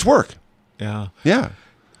 It's work. Yeah. Yeah.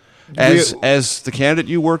 As the candidate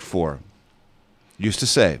you worked for used to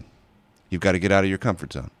say, you've got to get out of your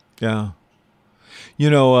comfort zone. Yeah. You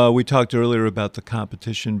know, we talked earlier about the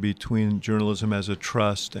competition between journalism as a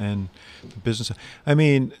trust and the business. I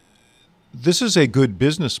mean, this is a good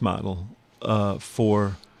business model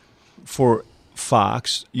for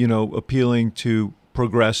Fox. You know, appealing to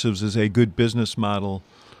progressives is a good business model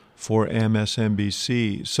for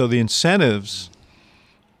MSNBC. So the incentives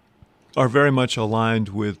are very much aligned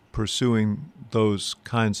with pursuing those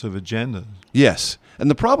kinds of agendas. Yes. And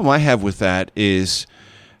the problem I have with that is,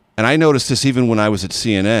 and I noticed this even when I was at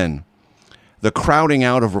CNN, the crowding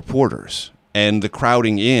out of reporters and the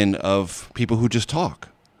crowding in of people who just talk,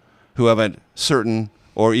 who have a certain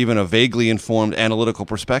or even a vaguely informed analytical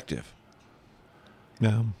perspective.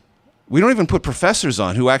 Yeah. We don't even put professors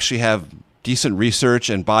on who actually have decent research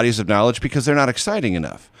and bodies of knowledge because they're not exciting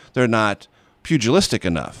enough. They're not pugilistic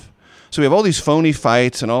enough. So we have all these phony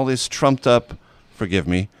fights and all this trumped up, forgive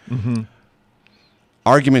me,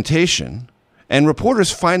 argumentation, and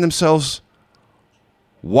reporters find themselves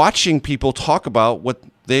watching people talk about what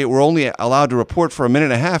they were only allowed to report for a minute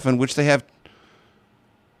and a half, in which they have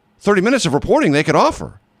 30 minutes of reporting they could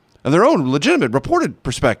offer of their own legitimate reported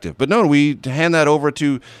perspective. But no, we hand that over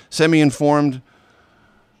to semi-informed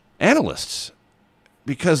analysts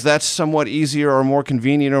because that's somewhat easier or more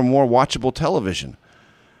convenient or more watchable television.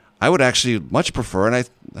 I would actually much prefer, and I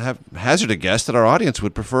have hazard a guess that our audience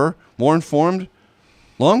would prefer, more informed,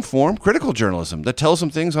 long-form critical journalism that tells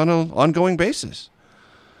them things on an ongoing basis.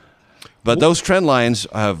 But those trend lines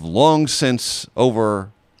have long since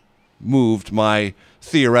moved my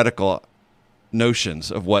theoretical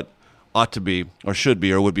notions of what ought to be or should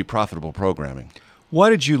be or would be profitable programming.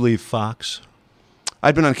 Why did you leave Fox?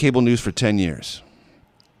 I'd been on cable news for 10 years,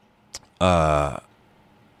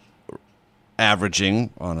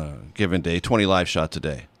 averaging on a given day 20 live shots a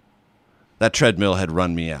day. That treadmill had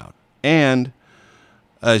run me out. And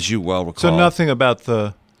as you well recall... So nothing about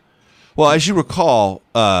the... Well, as you recall,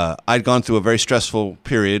 I'd gone through a very stressful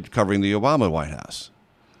period covering the Obama White House.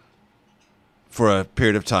 For a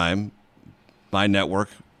period of time, my network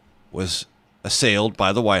was assailed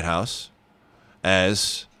by the White House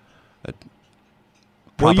as a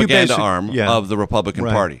propaganda arm of the Republican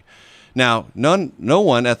Party. Now, no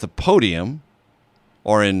one at the podium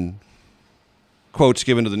or in quotes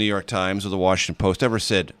given to the New York Times or the Washington Post ever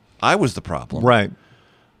said I was the problem. Right.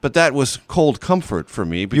 But that was cold comfort for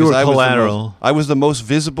me because you were collateral. I was the most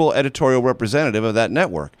visible editorial representative of that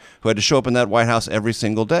network who had to show up in that White House every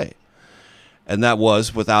single day. And that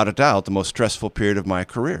was, without a doubt, the most stressful period of my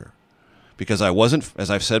career. Because I wasn't, as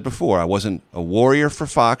I've said before, I wasn't a warrior for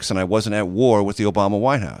Fox and I wasn't at war with the Obama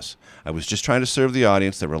White House. I was just trying to serve the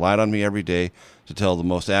audience that relied on me every day to tell the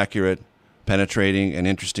most accurate, penetrating, and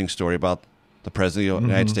interesting story about the President of the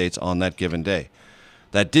United States on that given day.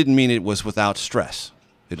 That didn't mean it was without stress.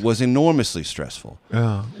 It was enormously stressful.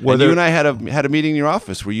 Yeah. And you and I had a meeting in your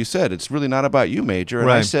office where you said, it's really not about you, Major. And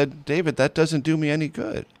I said, David, that doesn't do me any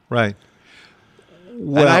good. Right.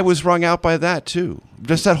 Well, and I was wrung out by that, too.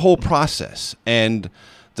 Just that whole process. And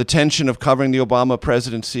the tension of covering the Obama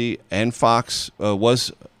presidency and Fox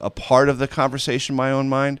was a part of the conversation in my own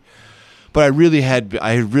mind. But I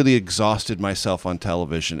really exhausted myself on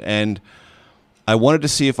television. And I wanted to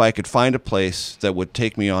see if I could find a place that would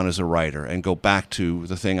take me on as a writer and go back to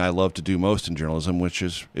the thing I love to do most in journalism, which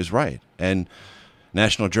is write. And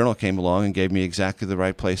National Journal came along and gave me exactly the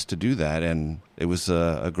right place to do that, and it was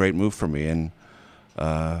a great move for me, and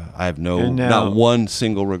I have not one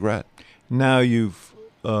single regret. Now you've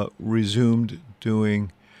resumed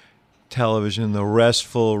doing television in the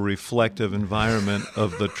restful, reflective environment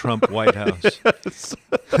of the Trump White House. Yes.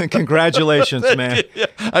 Congratulations, man. Yeah,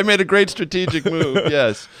 I made a great strategic move.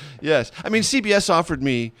 Yes. I mean, CBS offered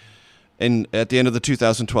me, at the end of the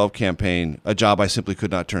 2012 campaign, a job I simply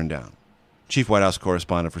could not turn down. Chief White House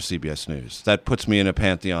correspondent for CBS News. That puts me in a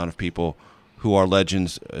pantheon of people who are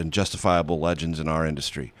legends and justifiable legends in our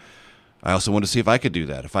industry. I also wanted to see if I could do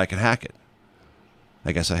that, if I could hack it.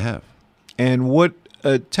 I guess I have. And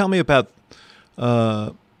tell me about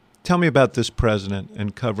this president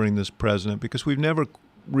and covering this president, because we've never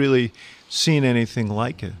really seen anything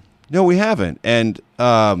like it. No, we haven't. And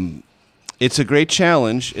it's a great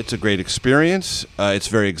challenge. It's a great experience. It's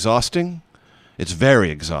very exhausting. It's very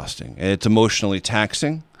exhausting. And it's emotionally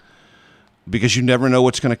taxing because you never know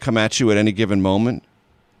what's going to come at you at any given moment.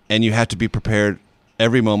 And you have to be prepared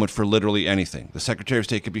every moment for literally anything. The Secretary of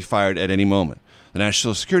State could be fired at any moment. The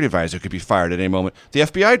National Security Advisor could be fired at any moment. The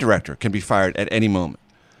FBI Director can be fired at any moment.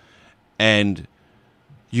 And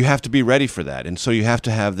you have to be ready for that. And so you have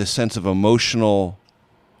to have this sense of emotional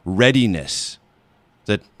readiness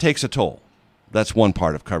that takes a toll. That's one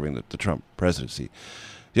part of covering the Trump presidency.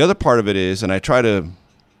 The other part of it is, and I try to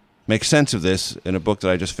make sense of this in a book that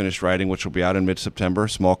I just finished writing, which will be out in mid-September.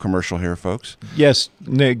 Small commercial here, folks. Yes,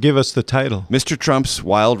 give us the title. Mr. Trump's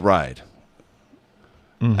Wild Ride.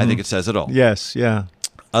 Mm-hmm. I think it says it all. Yes, yeah.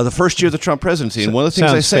 The first year of the Trump presidency, and one of the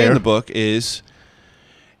things I say in the book is,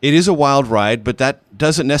 it is a wild ride, but that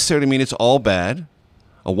doesn't necessarily mean it's all bad.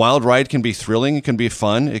 A wild ride can be thrilling, it can be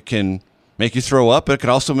fun, it can make you throw up, but it can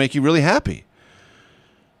also make you really happy.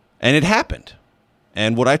 And it happened.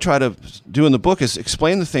 And what I try to do in the book is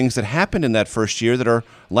explain the things that happened in that first year that are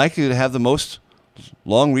likely to have the most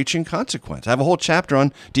long-reaching consequence. I have a whole chapter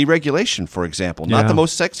on deregulation, for example. Not the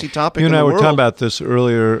most sexy topic in the world. You and I were talking about this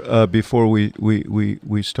earlier before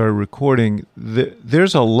we started recording.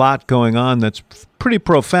 There's a lot going on that's pretty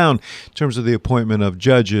profound in terms of the appointment of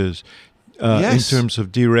judges, in terms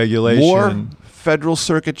of deregulation. More federal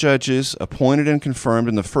circuit judges appointed and confirmed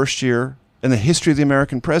in the first year in the history of the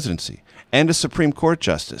American presidency, and a Supreme Court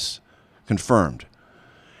justice confirmed,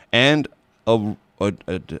 and a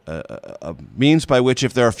means by which,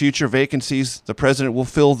 if there are future vacancies, the president will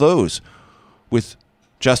fill those with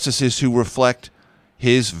justices who reflect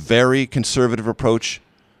his very conservative approach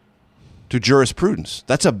to jurisprudence.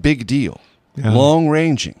 That's a big deal,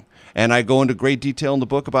 long-ranging. And I go into great detail in the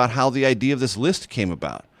book about how the idea of this list came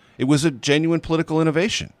about. It was a genuine political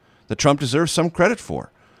innovation that Trump deserves some credit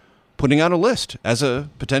for, putting out a list as a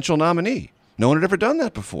potential nominee. No one had ever done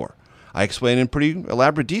that before. I explain in pretty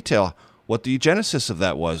elaborate detail what the genesis of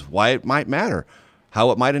that was, why it might matter,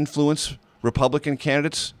 how it might influence Republican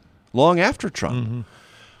candidates long after Trump. Mm-hmm.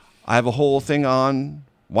 I have a whole thing on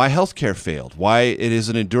why healthcare failed, why it is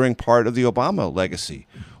an enduring part of the Obama legacy,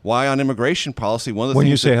 why on immigration policy, one of the when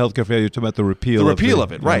things... When you say healthcare failure, you're talking about the repeal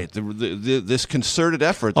of it, right. This concerted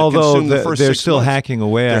effort that Although consumed the first 6 months. They're still hacking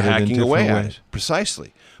away at it in different ways. They're hacking away at it,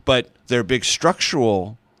 precisely. But their big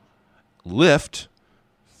structural lift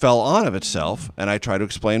fell on of itself, and I try to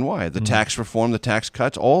explain why. The tax reform, the tax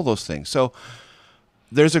cuts, all those things. So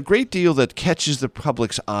there's a great deal that catches the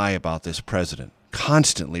public's eye about this president,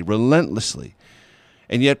 constantly, relentlessly.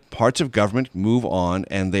 And yet parts of government move on,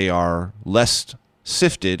 and they are less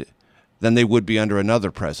sifted than they would be under another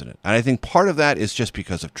president. And I think part of that is just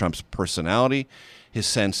because of Trump's personality, his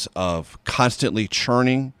sense of constantly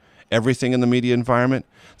churning everything in the media environment.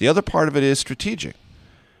 The other part of it is strategic.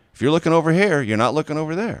 If you're looking over here, you're not looking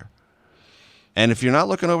over there. And if you're not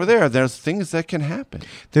looking over there, there's things that can happen.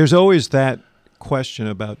 There's always that question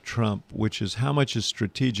about Trump, which is how much is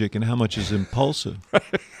strategic and how much is impulsive.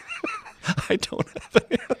 I don't have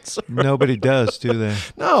an answer. Nobody does, do they?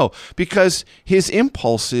 No, because his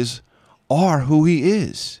impulses are who he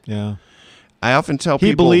is. Yeah. I often tell people...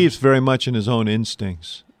 He believes very much in his own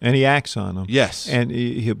instincts, and he acts on them. Yes. And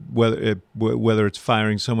whether it's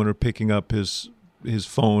firing someone or picking up his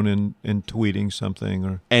phone and tweeting something,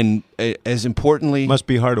 or and as importantly, must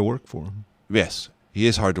be hard to work for him. Yes, he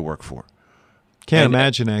is hard to work for. Can't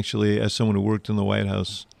imagine, actually, as someone who worked in the White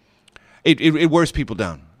House. It wears people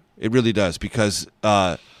down. It really does, because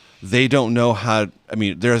they don't know how. I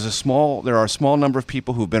mean, there are a small number of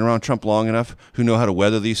people who've been around Trump long enough who know how to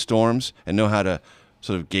weather these storms and know how to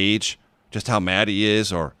sort of gauge just how mad he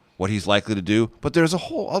is or what he's likely to do. But there's a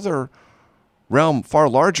whole other realm, far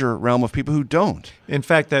larger realm of people who don't. In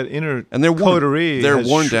fact, that inner coterie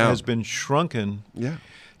worn down. Has been shrunken. Yeah.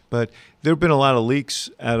 but there have been a lot of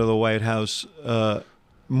leaks out of the White House,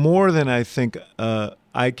 more than I think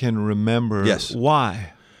I can remember. Yes.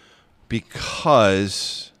 Why?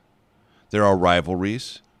 Because there are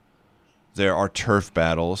rivalries, there are turf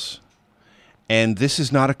battles, and this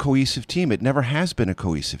is not a cohesive team. It never has been a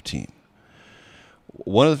cohesive team.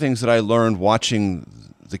 One of the things that I learned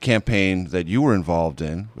watching the campaign that you were involved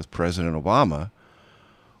in with President Obama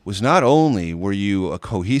was not only were you a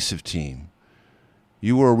cohesive team,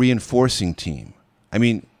 you were a reinforcing team. I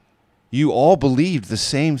mean, you all believed the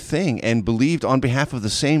same thing and believed on behalf of the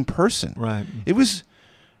same person. Right. It was,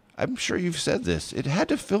 I'm sure you've said this, it had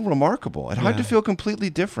to feel remarkable. It had to feel completely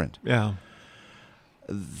different. Yeah.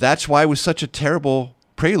 That's why it was such a terrible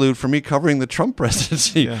prelude for me covering the Trump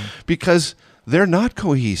presidency, because they're not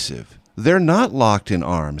cohesive. They're not locked in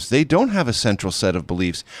arms. They don't have a central set of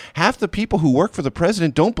beliefs. Half the people who work for the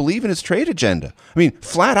president don't believe in his trade agenda. I mean,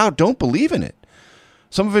 flat out don't believe in it.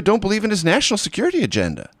 Some of it don't believe in his national security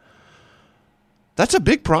agenda. That's a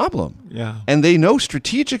big problem. Yeah. And they know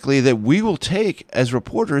strategically that we will take, as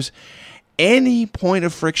reporters, any point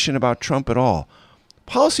of friction about Trump at all.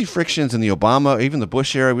 Policy frictions in the Obama, even the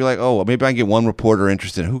Bush era, we're like, oh, maybe I can get one reporter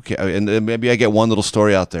interested. Who cares? And maybe I get one little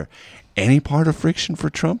story out there. Any part of friction for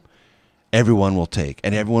Trump, everyone will take,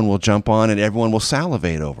 and everyone will jump on, and everyone will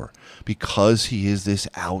salivate over, because he is this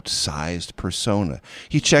outsized persona.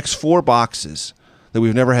 He checks 4 boxes that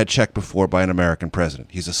we've never had checked before by an American president.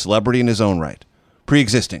 He's a celebrity in his own right,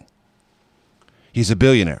 pre-existing. He's a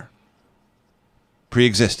billionaire,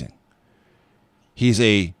 pre-existing. He's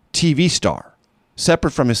a TV star,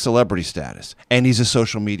 separate from his celebrity status, and he's a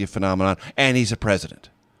social media phenomenon, and he's a president.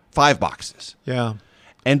 5 boxes. Yeah.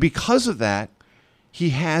 And because of that,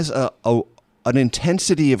 he has an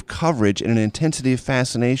intensity of coverage and an intensity of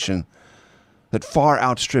fascination that far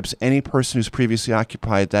outstrips any person who's previously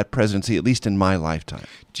occupied that presidency, at least in my lifetime.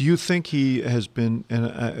 Do you think he has been,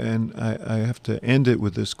 and I have to end it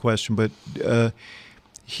with this question, but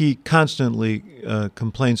he constantly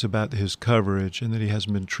complains about his coverage and that he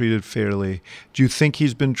hasn't been treated fairly. Do you think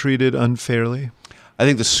he's been treated unfairly? I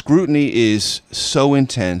think the scrutiny is so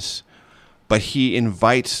intense, but he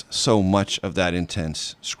invites so much of that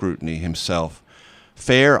intense scrutiny himself.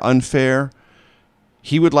 Fair, unfair,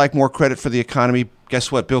 he would like more credit for the economy.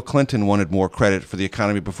 Guess what? Bill Clinton wanted more credit for the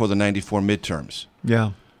economy before the 94 midterms.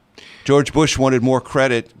 Yeah. George Bush wanted more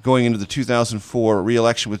credit going into the 2004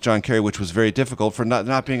 re-election with John Kerry, which was very difficult for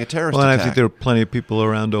not being a terrorist attack. Well, I think there are plenty of people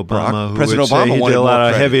around Obama who President would Obama say he wanted did a more lot of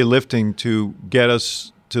credit. heavy lifting to get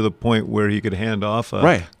us to the point where he could hand off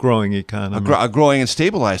a growing economy. A growing and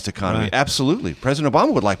stabilized economy. Right. Absolutely. President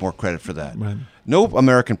Obama would like more credit for that. Right. No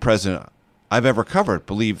American president I've ever covered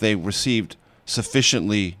believed they received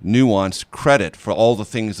sufficiently nuanced credit for all the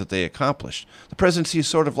things that they accomplished. The presidency is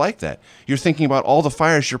sort of like that. You're thinking about all the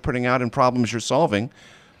fires you're putting out and problems you're solving.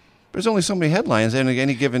 There's only so many headlines in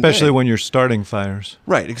any given day. Especially when you're starting fires.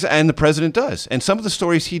 Right, and the president does. And some of the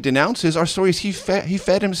stories he denounces are stories he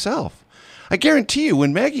fed himself. I guarantee you,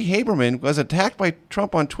 when Maggie Haberman was attacked by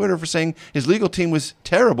Trump on Twitter for saying his legal team was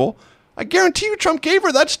terrible, I guarantee you Trump gave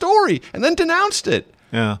her that story and then denounced it.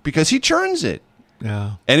 Yeah. Because he churns it.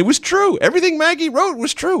 Yeah. And it was true. Everything Maggie wrote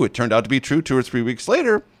was true. It turned out to be true 2 or 3 weeks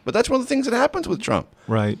later, but that's one of the things that happens with Trump.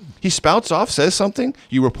 Right. He spouts off, says something,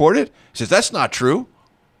 you report it, says, that's not true.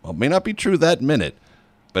 Well, it may not be true that minute,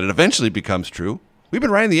 but it eventually becomes true. We've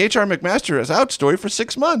been writing the H.R. McMaster as out story for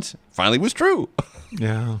 6 months. Finally was true.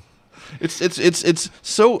 Yeah. It's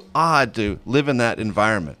so odd to live in that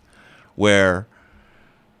environment where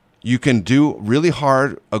you can do really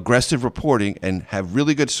hard, aggressive reporting and have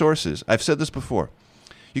really good sources. I've said this before.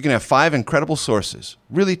 You can have 5 incredible sources,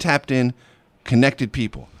 really tapped in, connected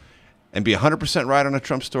people, and be 100% right on a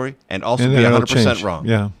Trump story and also be 100% wrong.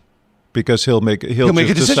 Yeah, because he'll make a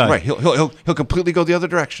decision. Decide. Right. He'll completely go the other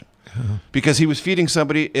direction because he was feeding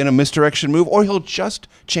somebody in a misdirection move, or he'll just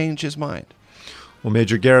change his mind. Well,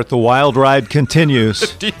 Major Garrett, the wild ride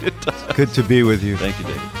continues. Indeed it does. Good to be with you. Thank you,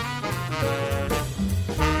 David.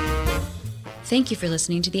 Thank you for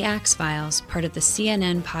listening to The Axe Files, part of the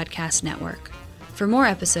CNN Podcast Network. For more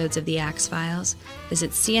episodes of The Axe Files,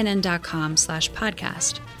 visit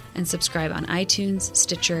cnn.com/podcast and subscribe on iTunes,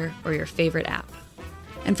 Stitcher, or your favorite app.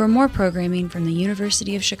 And for more programming from the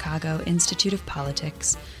University of Chicago Institute of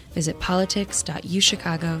Politics, visit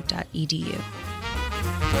politics.uchicago.edu.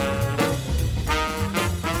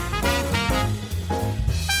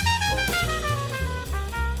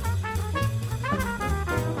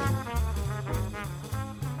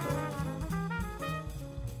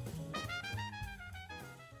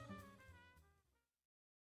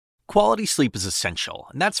 Quality sleep is essential,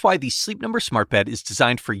 and that's why the Sleep Number Smart Bed is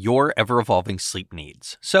designed for your ever-evolving sleep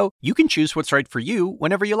needs. So you can choose what's right for you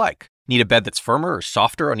whenever you like. Need a bed that's firmer or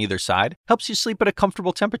softer on either side? Helps you sleep at a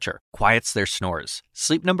comfortable temperature. Quiets their snores.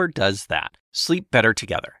 Sleep Number does that. Sleep better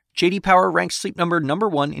together. J.D. Power ranks Sleep Number number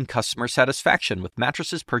 1 in customer satisfaction with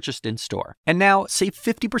mattresses purchased in-store. And now, save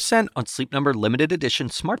 50% on Sleep Number limited edition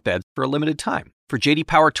smart beds for a limited time. For J.D.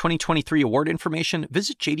 Power 2023 award information,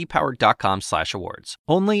 visit jdpower.com/awards.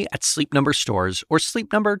 Only at Sleep Number stores or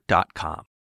sleepnumber.com.